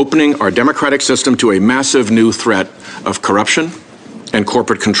 opening our democratic system to a massive new threat of corruption and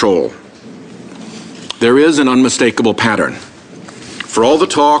corporate control. There is an unmistakable pattern. For all the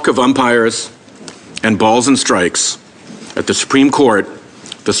talk of umpires and balls and strikes, at the Supreme Court,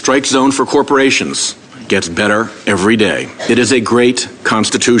 the strike zone for corporations gets better every day. It is a great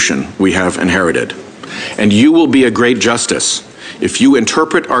Constitution we have inherited. And you will be a great justice if you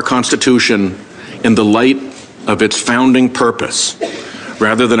interpret our Constitution in the light of its founding purpose,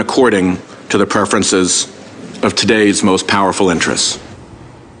 rather than according to the preferences of today's most powerful interests.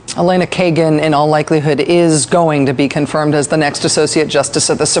 Elena Kagan, in all likelihood, is going to be confirmed as the next Associate Justice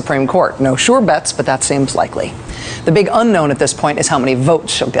of the Supreme Court. No sure bets, but that seems likely. The big unknown at this point is how many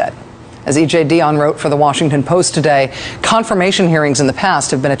votes she'll get. As E.J. Dionne wrote for the Washington Post today, confirmation hearings in the past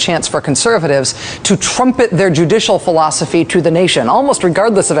have been a chance for conservatives to trumpet their judicial philosophy to the nation, almost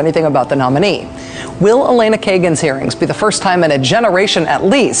regardless of anything about the nominee. Will Elena Kagan's hearings be the first time in a generation at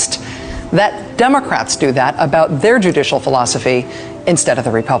least that Democrats do that about their judicial philosophy instead of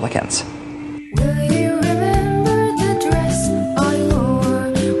the Republicans? Will you remember the dress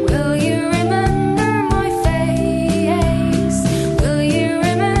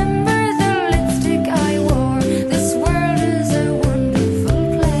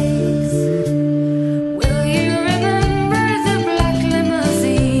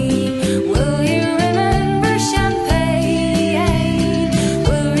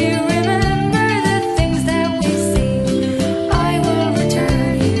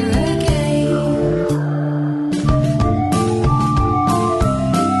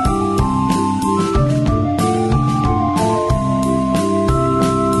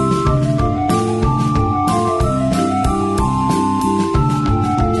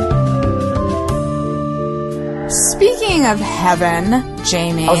Speaking of heaven,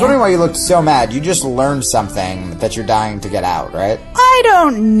 Jamie. I was wondering why you looked so mad. You just learned something that you're dying to get out, right? I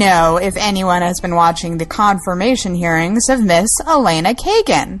don't know if anyone has been watching the confirmation hearings of Miss Elena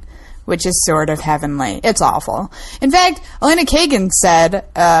Kagan, which is sort of heavenly. It's awful. In fact, Elena Kagan said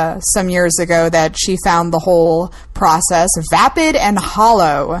some years ago that she found the whole process vapid and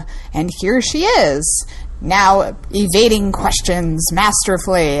hollow. And here she is, now evading questions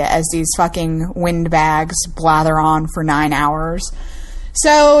masterfully as these fucking windbags blather on for 9 hours.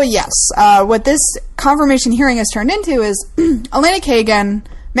 So, yes, what this confirmation hearing has turned into is Elena Kagan,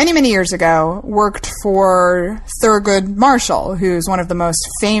 many, many years ago, worked for Thurgood Marshall, who's one of the most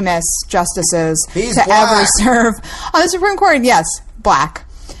famous justices ever serve on the Supreme Court. Yes, black.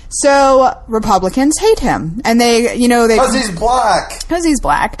 So Republicans hate him, and because he's black. Because he's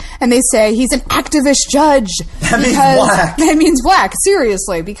black, and they say he's an activist judge. That means black. That means black.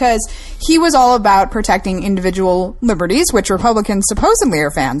 Seriously, because he was all about protecting individual liberties, which Republicans supposedly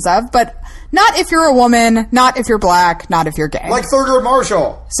are fans of, but not if you're a woman, not if you're black, not if you're gay. Like Thurgood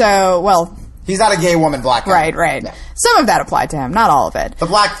Marshall. So, well, he's not a gay woman, black guy. Right. Yeah. Some of that applied to him, not all of it. The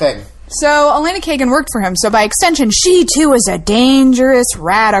black thing. So Elena Kagan worked for him, so by extension, she too is a dangerous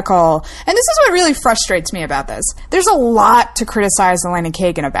radical. And this is what really frustrates me about this. There's a lot to criticize Elena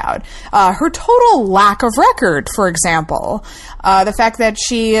Kagan about. Her total lack of record, for example. The fact that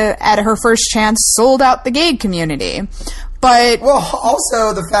she, at her first chance, sold out the gay community. But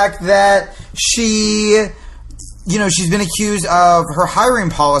also the fact that she... she's been accused of her hiring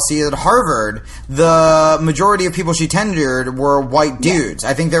policy at Harvard. The majority of people she tenured were white dudes.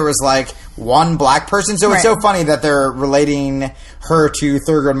 I think there was one black person. So it's so funny that they're relating her to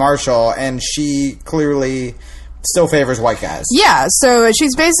Thurgood Marshall, and she clearly still favors white guys. Yeah, so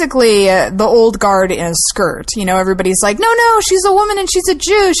she's basically the old guard in a skirt. Everybody's like, no, she's a woman and she's a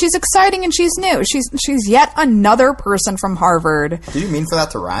Jew. She's exciting and she's new. She's yet another person from Harvard. Did you mean for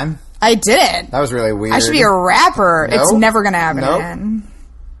that to rhyme? I didn't. That was really weird. I should be a rapper. Nope. It's never going to happen again.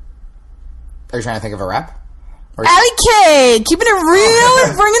 Are you trying to think of a rap? Allie K! Keeping it real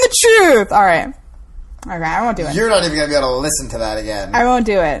and bringing the truth. All right. Okay, I won't do it. You're not even going to be able to listen to that again. I won't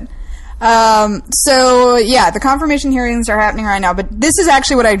do it. The confirmation hearings are happening right now, but this is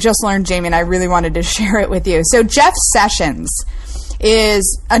actually what I just learned, Jamie, and I really wanted to share it with you. So Jeff Sessions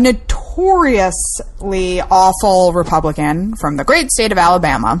is a notoriously awful Republican from the great state of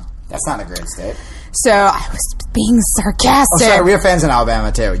Alabama. That's not a great state. So I was being sarcastic. Oh, sorry, we have fans in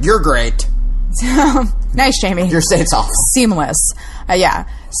Alabama, too. You're great. Nice, Jamie. Your state's awful. Seamless. Yeah.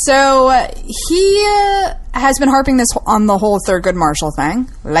 So he has been harping this on the whole Thurgood Marshall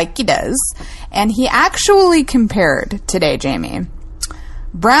thing, like he does. And he actually compared today, Jamie,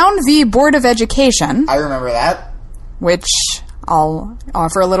 Brown v. Board of Education. I remember that. Which, I'll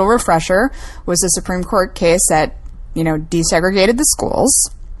offer a little refresher, was a Supreme Court case that, desegregated the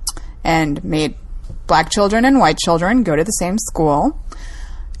schools and made black children and white children go to the same school.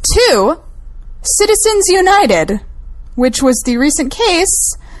 2, Citizens United, which was the recent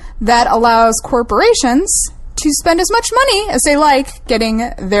case that allows corporations to spend as much money as they like getting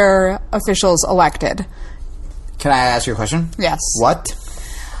their officials elected. Can I ask you a question? Yes. What?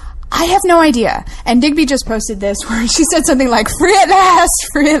 I have no idea. And Digby just posted this where she said something like, free at last,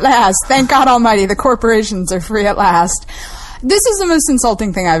 free at last. Thank God Almighty, the corporations are free at last. This is the most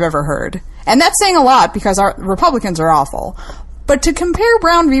insulting thing I've ever heard. And that's saying a lot because our Republicans are awful. But to compare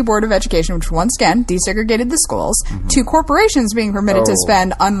Brown v. Board of Education, which once again desegregated the schools, to corporations being permitted to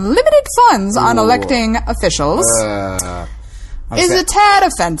spend unlimited funds on electing officials is a tad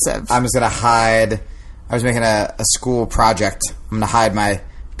offensive. I was going to hide... I was making a school project. I'm going to hide my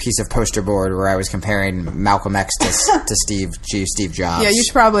piece of poster board where I was comparing Malcolm X to Steve Jobs. Yeah, you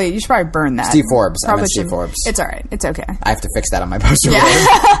should probably burn that. Steve Forbes. I meant Steve Forbes. It's all right. It's okay. I have to fix that on my poster board.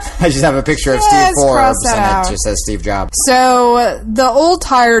 I just have a picture of Steve Forbes and it just says Steve Jobs. So the old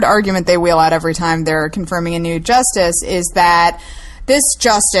tired argument they wheel out every time they're confirming a new justice is that this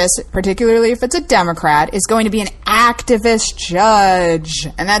justice, particularly if it's a Democrat, is going to be an activist judge.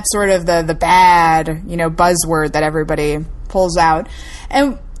 And that's sort of the bad, buzzword that everybody pulls out.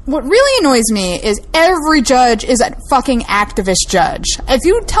 And what really annoys me is every judge is a fucking activist judge. If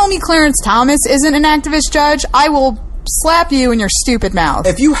you tell me Clarence Thomas isn't an activist judge, I will slap you in your stupid mouth.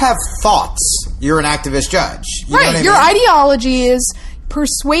 If you have thoughts, you're an activist judge. Right. Your ideologies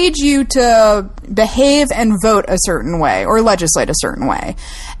persuade you to behave and vote a certain way or legislate a certain way.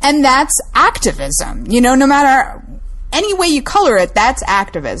 And that's activism. No matter any way you color it, that's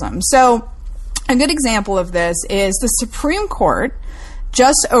activism. So a good example of this is the Supreme Court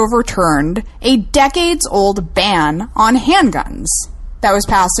just overturned a decades-old ban on handguns that was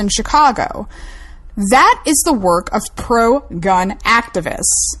passed in Chicago. That is the work of pro-gun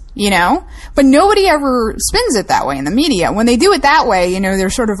activists, you know? But nobody ever spins it that way in the media. When they do it that way, you know, they're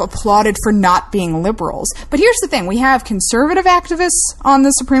sort of applauded for not being liberals. But here's the thing. We have conservative activists on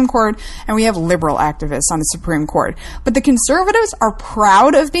the Supreme Court, and we have liberal activists on the Supreme Court. But the conservatives are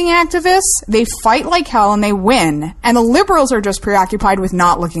proud of being activists. They fight like hell, and they win. And the liberals are just preoccupied with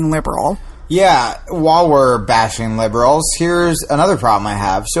not looking liberal. Yeah, while we're bashing liberals, here's another problem I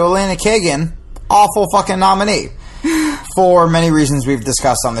have. So Elena Kagan, awful fucking nominee. For many reasons we've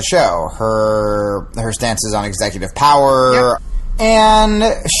discussed on the show. Her stances on executive power. Yep. And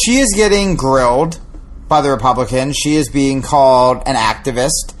she is getting grilled by the Republicans. She is being called an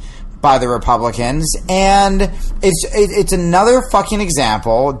activist by the Republicans. And it's another fucking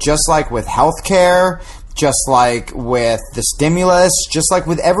example, just like with healthcare, just like with the stimulus, just like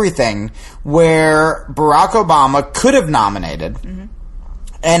with everything, where Barack Obama could have nominated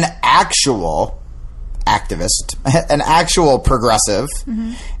an actual activist, an actual progressive,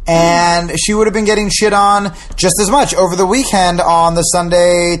 and she would have been getting shit on just as much. Over the weekend on the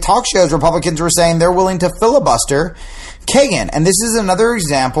Sunday talk shows, Republicans were saying they're willing to filibuster Kagan. And this is another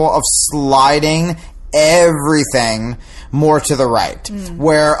example of sliding everything more to the right,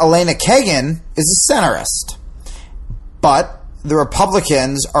 where Elena Kagan is a centrist, but the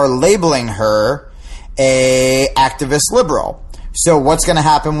Republicans are labeling her a activist liberal. So what's going to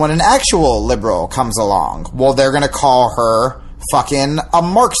happen when an actual liberal comes along? Well, they're going to call her fucking a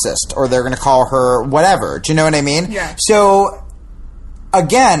Marxist, or they're going to call her whatever. Do you know what I mean? Yeah. So,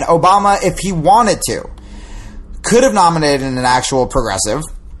 again, Obama, if he wanted to, could have nominated an actual progressive.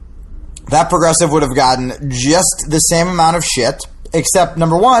 That progressive would have gotten just the same amount of shit, except,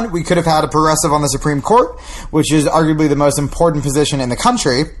 number one, we could have had a progressive on the Supreme Court, which is arguably the most important position in the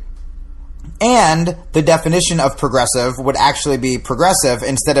country. And the definition of progressive would actually be progressive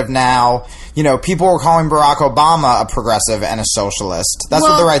instead of now, you know, people were calling Barack Obama a progressive and a socialist. That's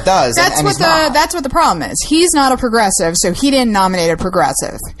what the right does. That's what the problem is. He's not a progressive, so he didn't nominate a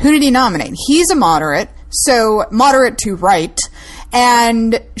progressive. Who did he nominate? He's a moderate, so moderate to right,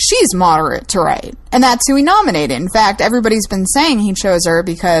 and she's moderate to right. And that's who he nominated. In fact, everybody's been saying he chose her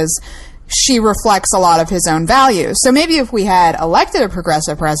because she reflects a lot of his own values. So maybe if we had elected a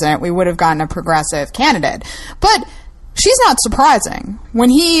progressive president, we would have gotten a progressive candidate. But she's not surprising. When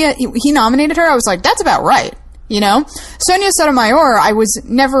he nominated her, I was like, that's about right. You know? Sonia Sotomayor, I was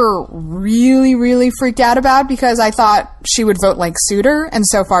never really, really freaked out about because I thought she would vote like Souter, and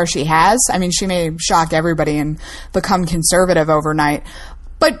so far she has. I mean, she may shock everybody and become conservative overnight.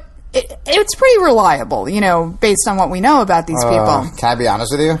 But it's pretty reliable, you know, based on what we know about these people. Can I be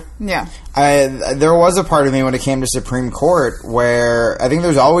honest with you? Yeah. There was a part of me when it came to Supreme Court where I think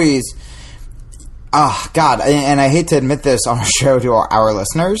there's always... God, and I hate to admit this on a show to our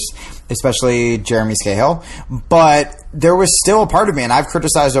listeners, especially Jeremy Scahill, but there was still a part of me, and I've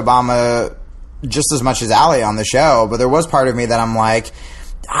criticized Obama just as much as Ali on the show, but there was part of me that I'm like,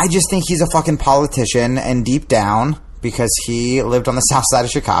 I just think he's a fucking politician, and deep down, because he lived on the south side of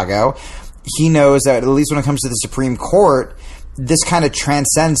Chicago, he knows that at least when it comes to the Supreme Court, this kind of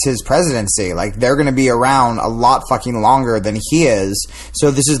transcends his presidency. Like, they're going to be around a lot fucking longer than he is.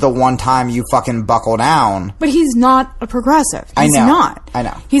 So this is the one time you fucking buckle down. But he's not a progressive. He's not. I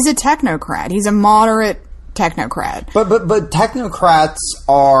know. He's a technocrat. He's a moderate technocrat. But technocrats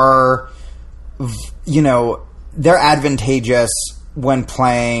are, you know, they're advantageous when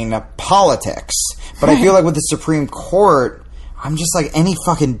playing politics. But I feel like with the Supreme Court, I'm just like any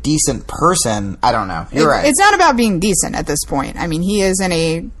fucking decent person. I don't know. You're right. It's not about being decent at this point. I mean, he is in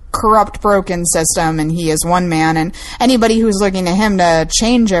a corrupt, broken system, and he is one man, and anybody who's looking to him to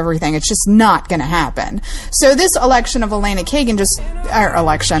change everything, it's just not going to happen. So this election of Elena Kagan this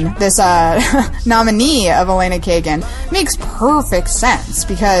nominee of Elena Kagan makes perfect sense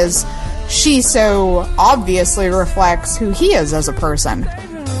because she so obviously reflects who he is as a person.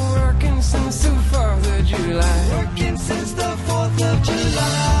 Working since the 4th of July. Working since the 4th of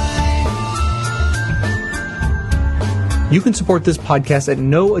July. You can support this podcast at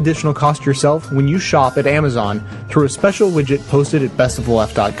no additional cost yourself when you shop at Amazon through a special widget posted at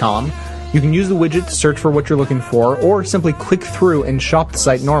bestoftheleft.com. You can use the widget to search for what you're looking for, or simply click through and shop the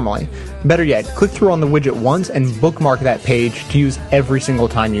site normally. Better yet, click through on the widget once and bookmark that page to use every single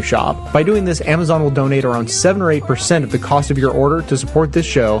time you shop. By doing this, Amazon will donate around 7 or 8% of the cost of your order to support this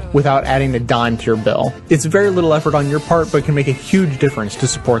show without adding a dime to your bill. It's very little effort on your part, but can make a huge difference to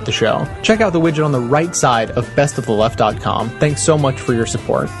support the show. Check out the widget on the right side of bestoftheleft.com. Thanks so much for your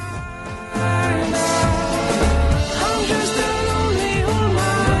support.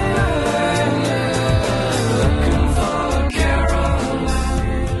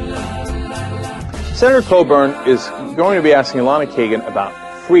 Senator Coburn is going to be asking Elena Kagan about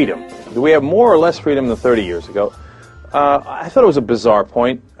freedom. Do we have more or less freedom than 30 years ago? I thought it was a bizarre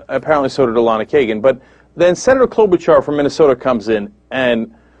point. Apparently so did Elena Kagan. But then Senator Klobuchar from Minnesota comes in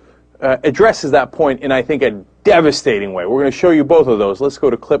and addresses that point in, I think, a devastating way. We're going to show you both of those. Let's go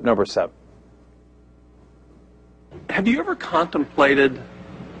to clip number 7. Have you ever contemplated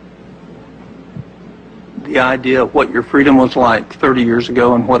the idea of what your freedom was like 30 years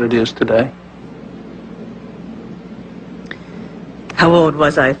ago and what it is today? How old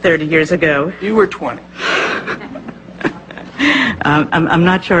was I 30 years ago? You were 20. I'm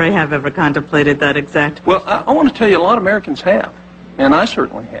not sure I have ever contemplated that exact. Well, I want to tell you a lot of Americans have, and I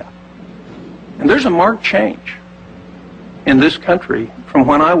certainly have. And there's a marked change in this country from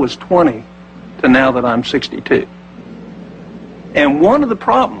when I was 20 to now that I'm 62. And one of the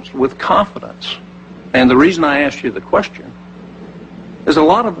problems with confidence, and the reason I asked you the question, is a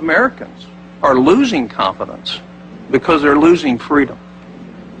lot of Americans are losing confidence because they're losing freedom.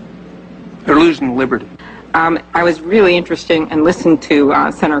 They're losing liberty. I was really interested and listened to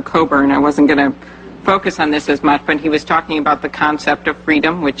Senator Coburn. I wasn't going to focus on this as much, but he was talking about the concept of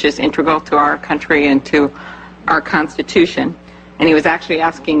freedom, which is integral to our country and to our Constitution. And he was actually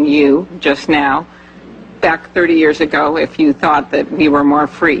asking you just now, back 30 years ago, if you thought that we were more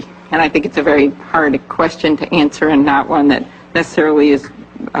free. And I think it's a very hard question to answer and not one that necessarily is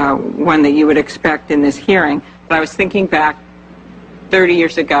one that you would expect in this hearing. But I was thinking back 30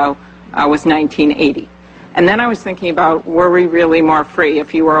 years ago was 1980. And then I was thinking about, were we really more free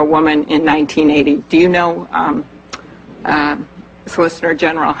if you were a woman in 1980? Do you know, Solicitor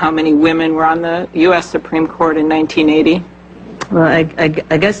General, how many women were on the U.S. Supreme Court in 1980? Well,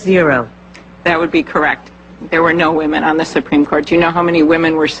 I guess 0. That would be correct. There were no women on the Supreme Court. Do you know how many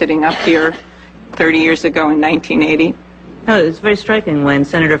women were sitting up here 30 years ago in 1980? No, it was very striking when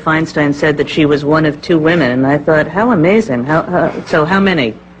Senator Feinstein said that she was one of 2 women, and I thought, how amazing. So how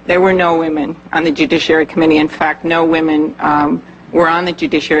many? There were no women on the Judiciary Committee. In fact, no women were on the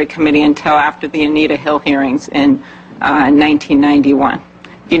Judiciary Committee until after the Anita Hill hearings in 1991.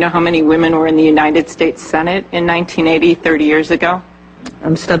 Do you know how many women were in the United States Senate in 1980, 30 years ago?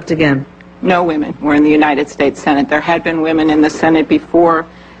 I'm stumped again. No women were in the United States Senate. There had been women in the Senate before,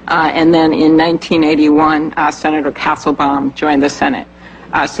 and then in 1981, Senator Castlebaum joined the Senate.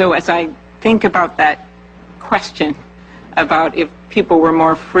 So as I think about that question about if people were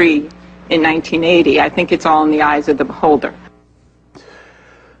more free in 1980, I think it's all in the eyes of the beholder.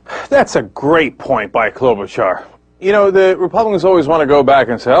 That's a great point by Klobuchar. You know, the Republicans always want to go back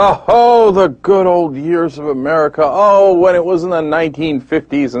and say, oh, the good old years of America. Oh, when it was in the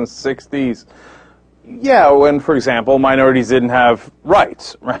 1950s and 60s. Yeah, when, for example, minorities didn't have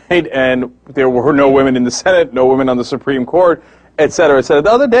rights, right? And there were no women in the Senate, no women on the Supreme Court, et cetera, et cetera.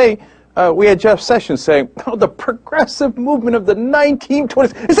 The other day, we had Jeff Sessions saying, oh, the progressive movement of the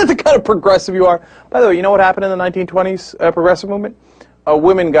 1920s. Is that the kind of progressive you are? By the way, you know what happened in the 1920s progressive movement?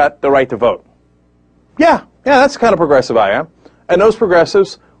 Women got the right to vote. Yeah, that's the kind of progressive I am. And those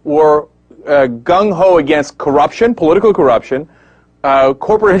progressives were gung-ho against corruption, political corruption,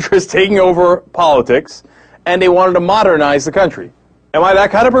 corporate interests taking over politics, and they wanted to modernize the country. Am I that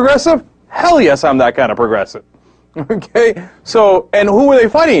kind of progressive? Hell yes, I'm that kind of progressive. Okay, so, and who were they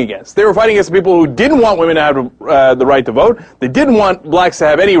fighting against? They were fighting against the people who didn't want women to have the right to vote. They didn't want blacks to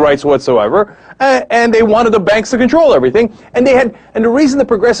have any rights whatsoever, and they wanted the banks to control everything. And the reason the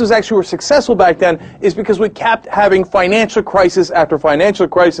progressives actually were successful back then is because we kept having financial crisis after financial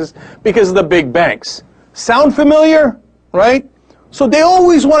crisis because of the big banks. Sound familiar? Right? So they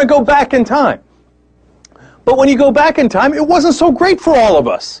always want to go back in time. But when you go back in time, it wasn't so great for all of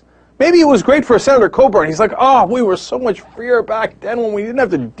us. Maybe it was great for Senator Coburn. He's like, oh, we were so much freer back then when we didn't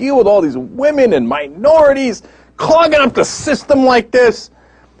have to deal with all these women and minorities clogging up the system like this.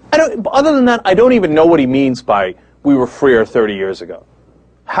 Other than that, I don't even know what he means by we were freer 30 years ago.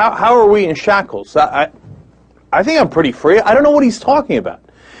 How are we in shackles? I think I'm pretty free. I don't know what he's talking about.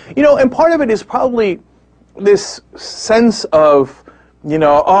 You know, and part of it is probably this sense of, you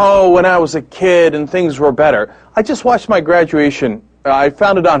know, oh, when I was a kid and things were better. I just watched my graduation. I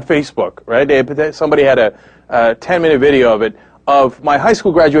found it on Facebook, right? Somebody had a 10-minute video of it, of my high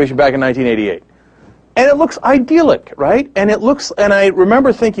school graduation back in 1988. And it looks idyllic, right? And I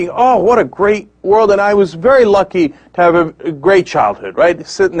remember thinking, oh, what a great world. And I was very lucky to have a great childhood, right?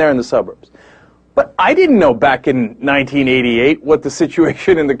 Sitting there in the suburbs. But I didn't know back in 1988 what the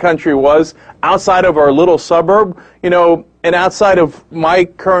situation in the country was outside of our little suburb, you know, and outside of my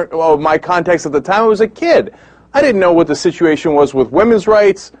context at the time. I was a kid. I didn't know what the situation was with women's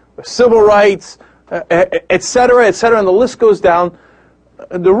rights, civil rights, et cetera, and the list goes down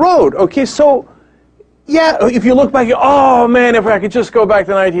the road. Okay, so Yeah, if you look back, oh man, if I could just go back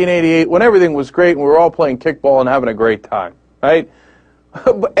to 1988 when everything was great and we were all playing kickball and having a great time, right?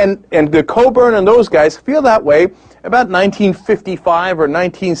 And the Coburn and those guys feel that way about 1955 or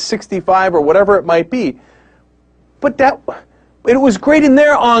 1965 or whatever it might be. But it was great in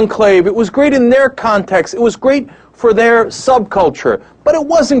their enclave. It was great in their context. It was great for their subculture. But it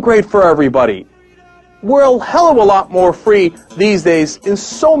wasn't great for everybody. We're a hell of a lot more free these days in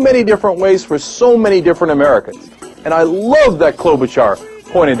so many different ways for so many different Americans. And I love that Klobuchar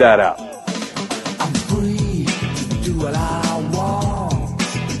pointed that out. I'm free to do what I want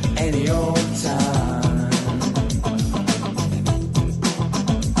any old time.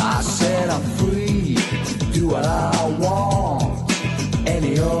 I said I'm free to do what I want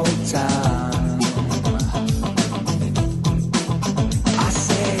any old time. I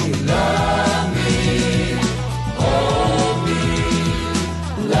say love me, hold me,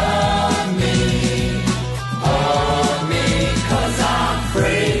 love me, hold me, 'cause I'm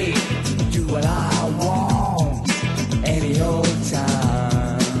free to do what I want any old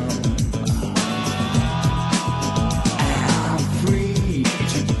time. And I'm free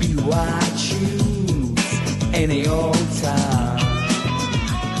to be who I choose any old time.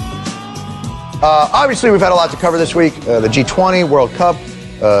 Obviously, we've had a lot to cover this week. The G20, World Cup,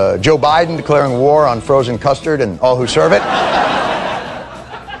 Joe Biden declaring war on frozen custard and all who serve it.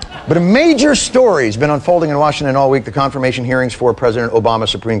 But a major story has been unfolding in Washington all week, the confirmation hearings for President Obama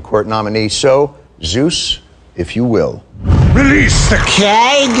Supreme Court nominee. So, Zeus, if you will. Release the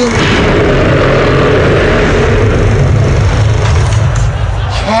Kagan.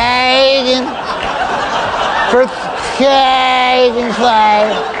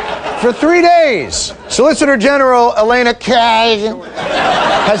 For 3 days, Solicitor General Elena Kagan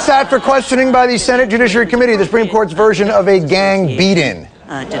has sat for questioning by the Senate Judiciary Committee, the Supreme Court's version of a gang beat-in.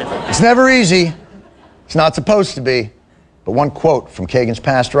 It's never easy. It's not supposed to be. But one quote from Kagan's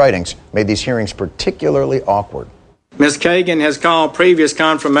past writings made these hearings particularly awkward. Ms. Kagan has called previous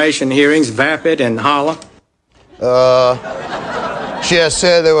confirmation hearings vapid and hollow. She has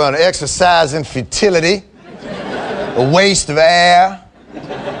said they were an exercise in futility, a waste of air,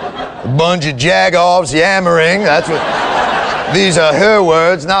 a bunch of jagoffs yammering. That's what, these are her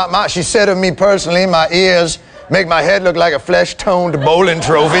words, not mine. She said of me personally, my ears make my head look like a flesh-toned bowling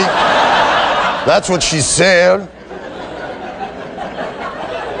trophy. That's what she said.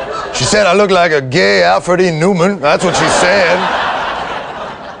 She said I look like a gay Alfred E. Newman. That's what she said.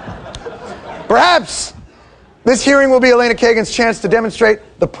 Perhaps this hearing will be Elena Kagan's chance to demonstrate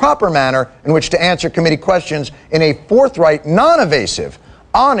the proper manner in which to answer committee questions in a forthright, non-evasive,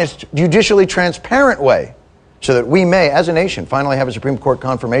 honest, judicially transparent way, so that we may, as a nation, finally have a Supreme Court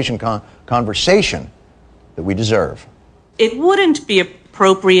confirmation conversation that we deserve. It wouldn't be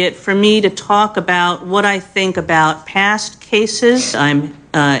appropriate for me to talk about what I think about past cases. I'm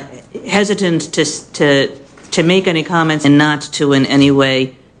hesitant to make any comments and not to in any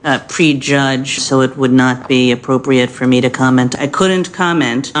way prejudge, so it would not be appropriate for me to comment. I couldn't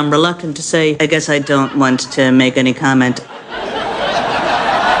comment. I'm reluctant to say, I guess I don't want to make any comment.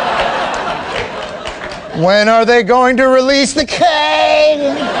 When are they going to release the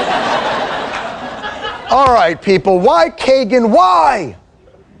Kagan? All right, people, why Kagan? Why?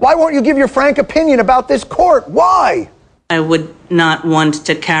 Why won't you give your frank opinion about this court? Why? I would not want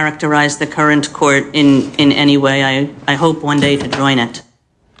to characterize the current court in any way. I hope one day to join it.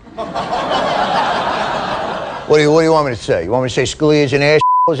 What do you want me to say? You want me to say Scalia's an ass?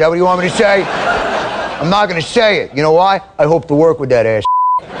 Is that what you want me to say? I'm not going to say it. You know why? I hope to work with that ass.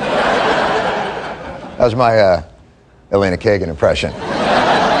 That was my Elena Kagan impression.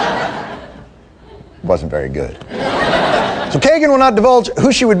 Wasn't very good. So Kagan will not divulge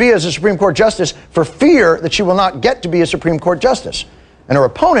who she would be as a Supreme Court justice for fear that she will not get to be a Supreme Court justice. And her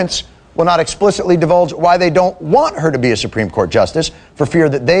opponents will not explicitly divulge why they don't want her to be a Supreme Court justice for fear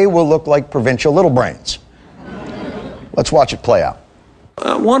that they will look like provincial little brains. Let's watch it play out.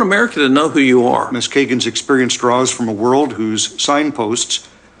 I want America to know who you are. Ms. Kagan's experience draws from a world whose signposts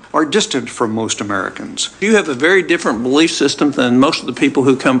are distant from most Americans. You have a very different belief system than most of the people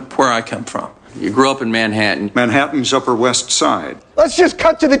who come where I come from. You grew up in Manhattan. Manhattan's Upper West Side. Let's just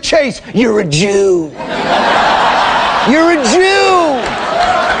cut to the chase. You're a Jew. You're a Jew.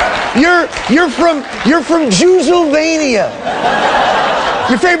 You're from Jewsylvania.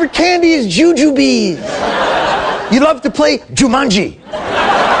 Your favorite candy is jujubes. You love to play Jumanji.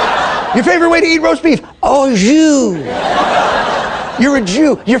 Your favorite way to eat roast beef? Au jus. You're a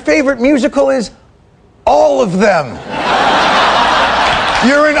Jew. Your favorite musical is all of them.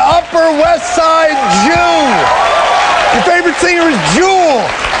 You're an Upper West Side Jew. Your favorite singer is Jewel.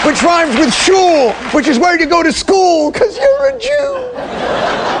 which rhymes with shul, which is where you go to school, because you're a Jew.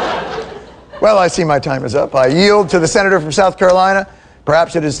 Well, I see my time is up. I yield to the senator from South Carolina.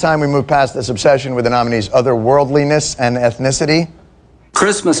 Perhaps it is time we move past this obsession with the nominee's otherworldliness and ethnicity.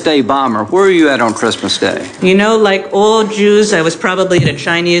 Christmas Day bomber. Where are you at on Christmas Day? You know, like all Jews, I was probably at a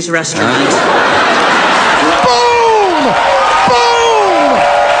Chinese restaurant. Boom! Boom!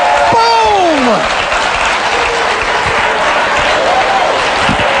 Boom!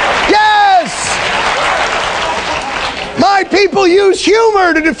 Yes! My people use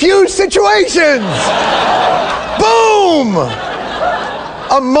humor to diffuse situations. Boom!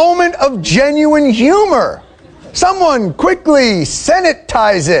 A moment of genuine humor. Someone quickly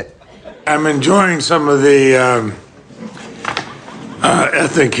sanitize it. I'm enjoying some of the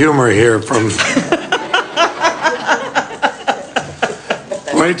ethnic humor here from...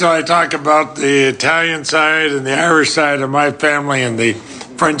 Wait till I talk about the Italian side and the Irish side of my family and the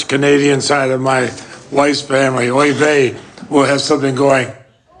French-Canadian side of my wife's family. Oy vey, we'll have something going.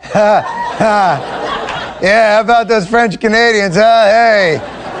 Yeah, how about those French-Canadians, huh? Hey,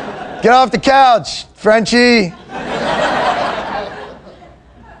 get off the couch, Frenchie.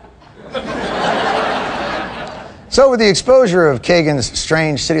 So with the exposure of Kagan's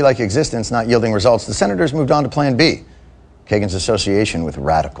strange city-like existence not yielding results, the senators moved on to Plan B, Kagan's association with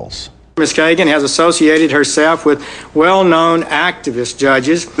radicals. Ms. Kagan has associated herself with well-known activist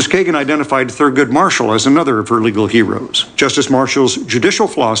judges. Ms. Kagan identified Thurgood Marshall as another of her legal heroes. Justice Marshall's judicial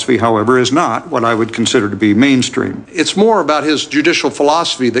philosophy, however, is not what I would consider to be mainstream. It's more about his judicial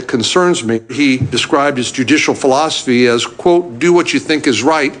philosophy that concerns me. He described his judicial philosophy as, quote, do what you think is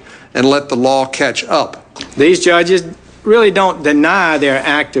right and let the law catch up. These judges really don't deny their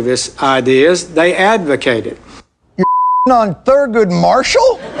activist ideas. They advocate it. You're on Thurgood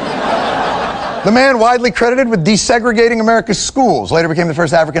Marshall? The man widely credited with desegregating America's schools, later became the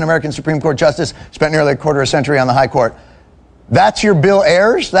first African-American Supreme Court justice, spent nearly a quarter of a century on the high court. That's your Bill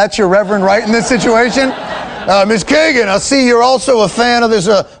Ayers? That's your Reverend Wright in this situation? Ms. Kagan, I see you're also a fan of this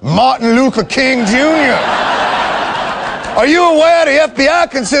Martin Luther King Jr. Are you aware the FBI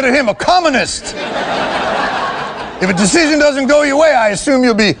considered him a communist? If a decision doesn't go your way, I assume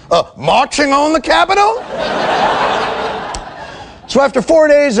you'll be marching on the Capitol? So after 4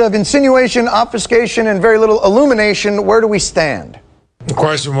 days of insinuation, obfuscation, and very little illumination, where do we stand? The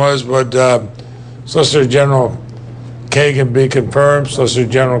question was, would Solicitor General Kagan be confirmed? Solicitor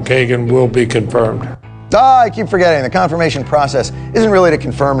General Kagan will be confirmed. I keep forgetting. The confirmation process isn't really to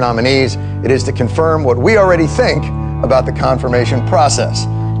confirm nominees. It is to confirm what we already think about the confirmation process.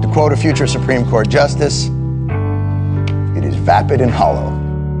 To quote a future Supreme Court justice, it is vapid and hollow.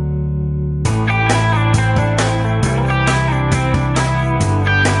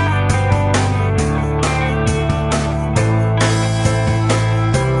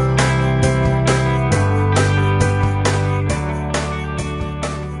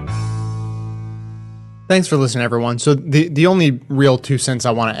 Thanks for listening, everyone. So the only real 2 cents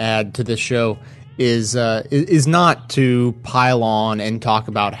I want to add to this show is not to pile on and talk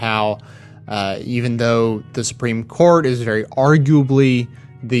about how even though the Supreme Court is very arguably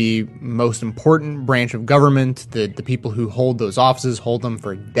the most important branch of government, the people who hold those offices hold them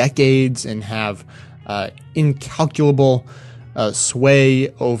for decades and have incalculable sway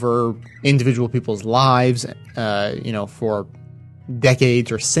over individual people's lives, for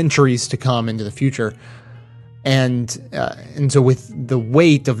decades or centuries to come into the future. And so with the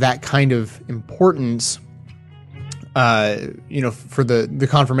weight of that kind of importance, for the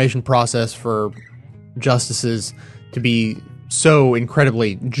confirmation process for justices to be so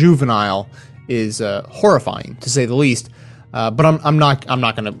incredibly juvenile is horrifying, to say the least. But I'm not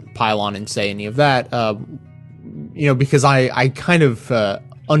going to pile on and say any of that, because I kind of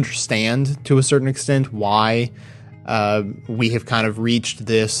understand to a certain extent why we have kind of reached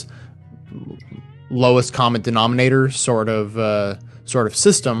this lowest common denominator sort of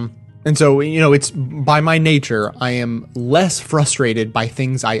system. And so, it's by my nature, I am less frustrated by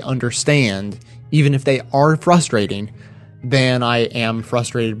things I understand, even if they are frustrating, than I am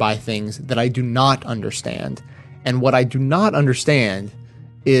frustrated by things that I do not understand. And what I do not understand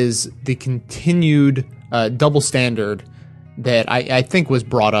is the continued double standard that I think was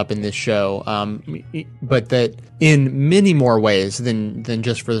brought up in this show, but that in many more ways than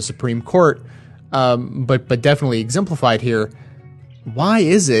just for the Supreme Court, but definitely exemplified here. Why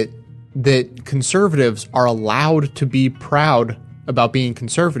is it that conservatives are allowed to be proud about being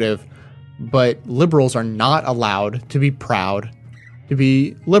conservative, but liberals are not allowed to be proud to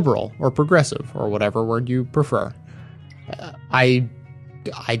be liberal or progressive or whatever word you prefer? I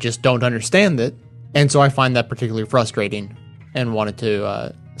just don't understand it, and so I find that particularly frustrating and wanted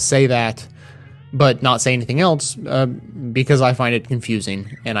to say that, but not say anything else because I find it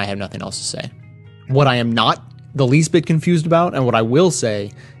confusing and I have nothing else to say. What I am not the least bit confused about, and what I will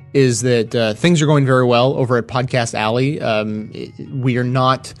say, is that things are going very well over at Podcast Alley. We are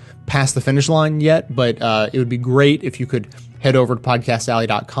not past the finish line yet, but it would be great if you could head over to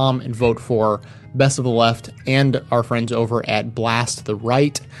podcastalley.com and vote for Best of the Left and our friends over at Blast the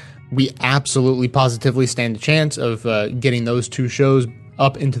Right. We absolutely positively stand a chance of getting those two shows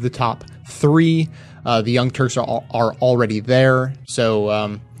up into the top 3. The Young Turks are already there,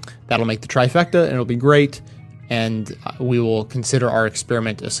 so that'll make the trifecta, and it'll be great, and we will consider our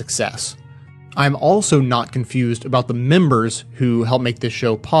experiment a success. I'm also not confused about the members who help make this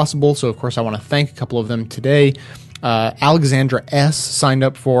show possible, so of course I want to thank a couple of them today. Alexandra S. signed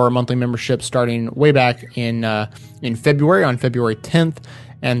up for a monthly membership starting way back in February, on February 10th,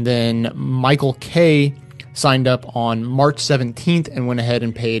 and then Michael K. signed up on March 17th and went ahead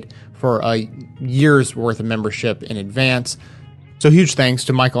and paid for a year's worth of membership in advance. So huge thanks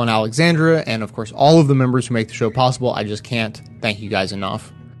to Michael and Alexandra, and of course all of the members who make the show possible. I just can't thank you guys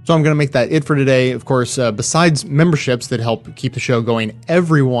enough. So I'm going to make that it for today. Of course, besides memberships that help keep the show going,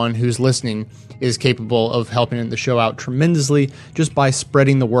 everyone who's listening is capable of helping the show out tremendously just by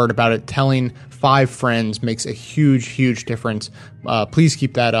spreading the word about it. Telling 5 friends makes a huge, huge difference. Please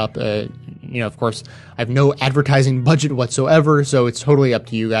keep that up. Of course, I have no advertising budget whatsoever, so it's totally up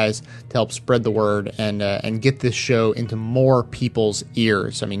to you guys to help spread the word and get this show into more people's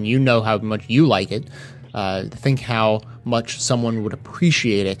ears. I mean, you know how much you like it. Think how much someone would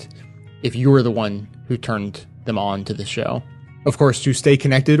appreciate it if you were the one who turned them on to the show. Of course, to stay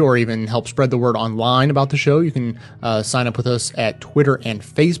connected or even help spread the word online about the show, you can sign up with us at Twitter and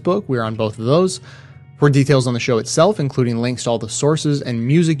Facebook. We're on both of those. For details on the show itself, including links to all the sources and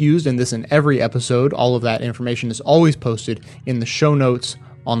music used in this and every episode, all of that information is always posted in the show notes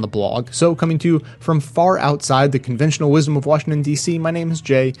on the blog. So, coming to you from far outside the conventional wisdom of Washington, D.C., my name is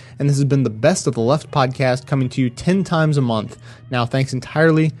Jay, and this has been the Best of the Left podcast, coming to you 10 times a month. Now, thanks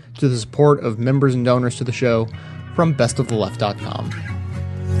entirely to the support of members and donors to the show from bestoftheleft.com.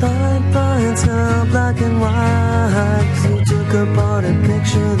 Fine lines now black and white, 'cause you took apart a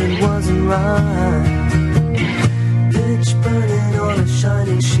picture that wasn't right. Pitch burning on a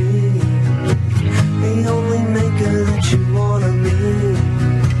shining sheet, the only maker that you wanna be.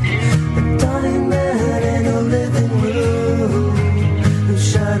 A dying man in a living room,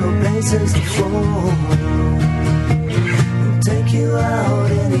 whose shadow paces the floor. He'll take you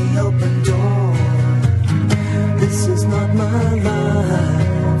out any open door. This is not my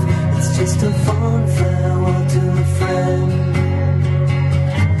life, it's just a fun fact.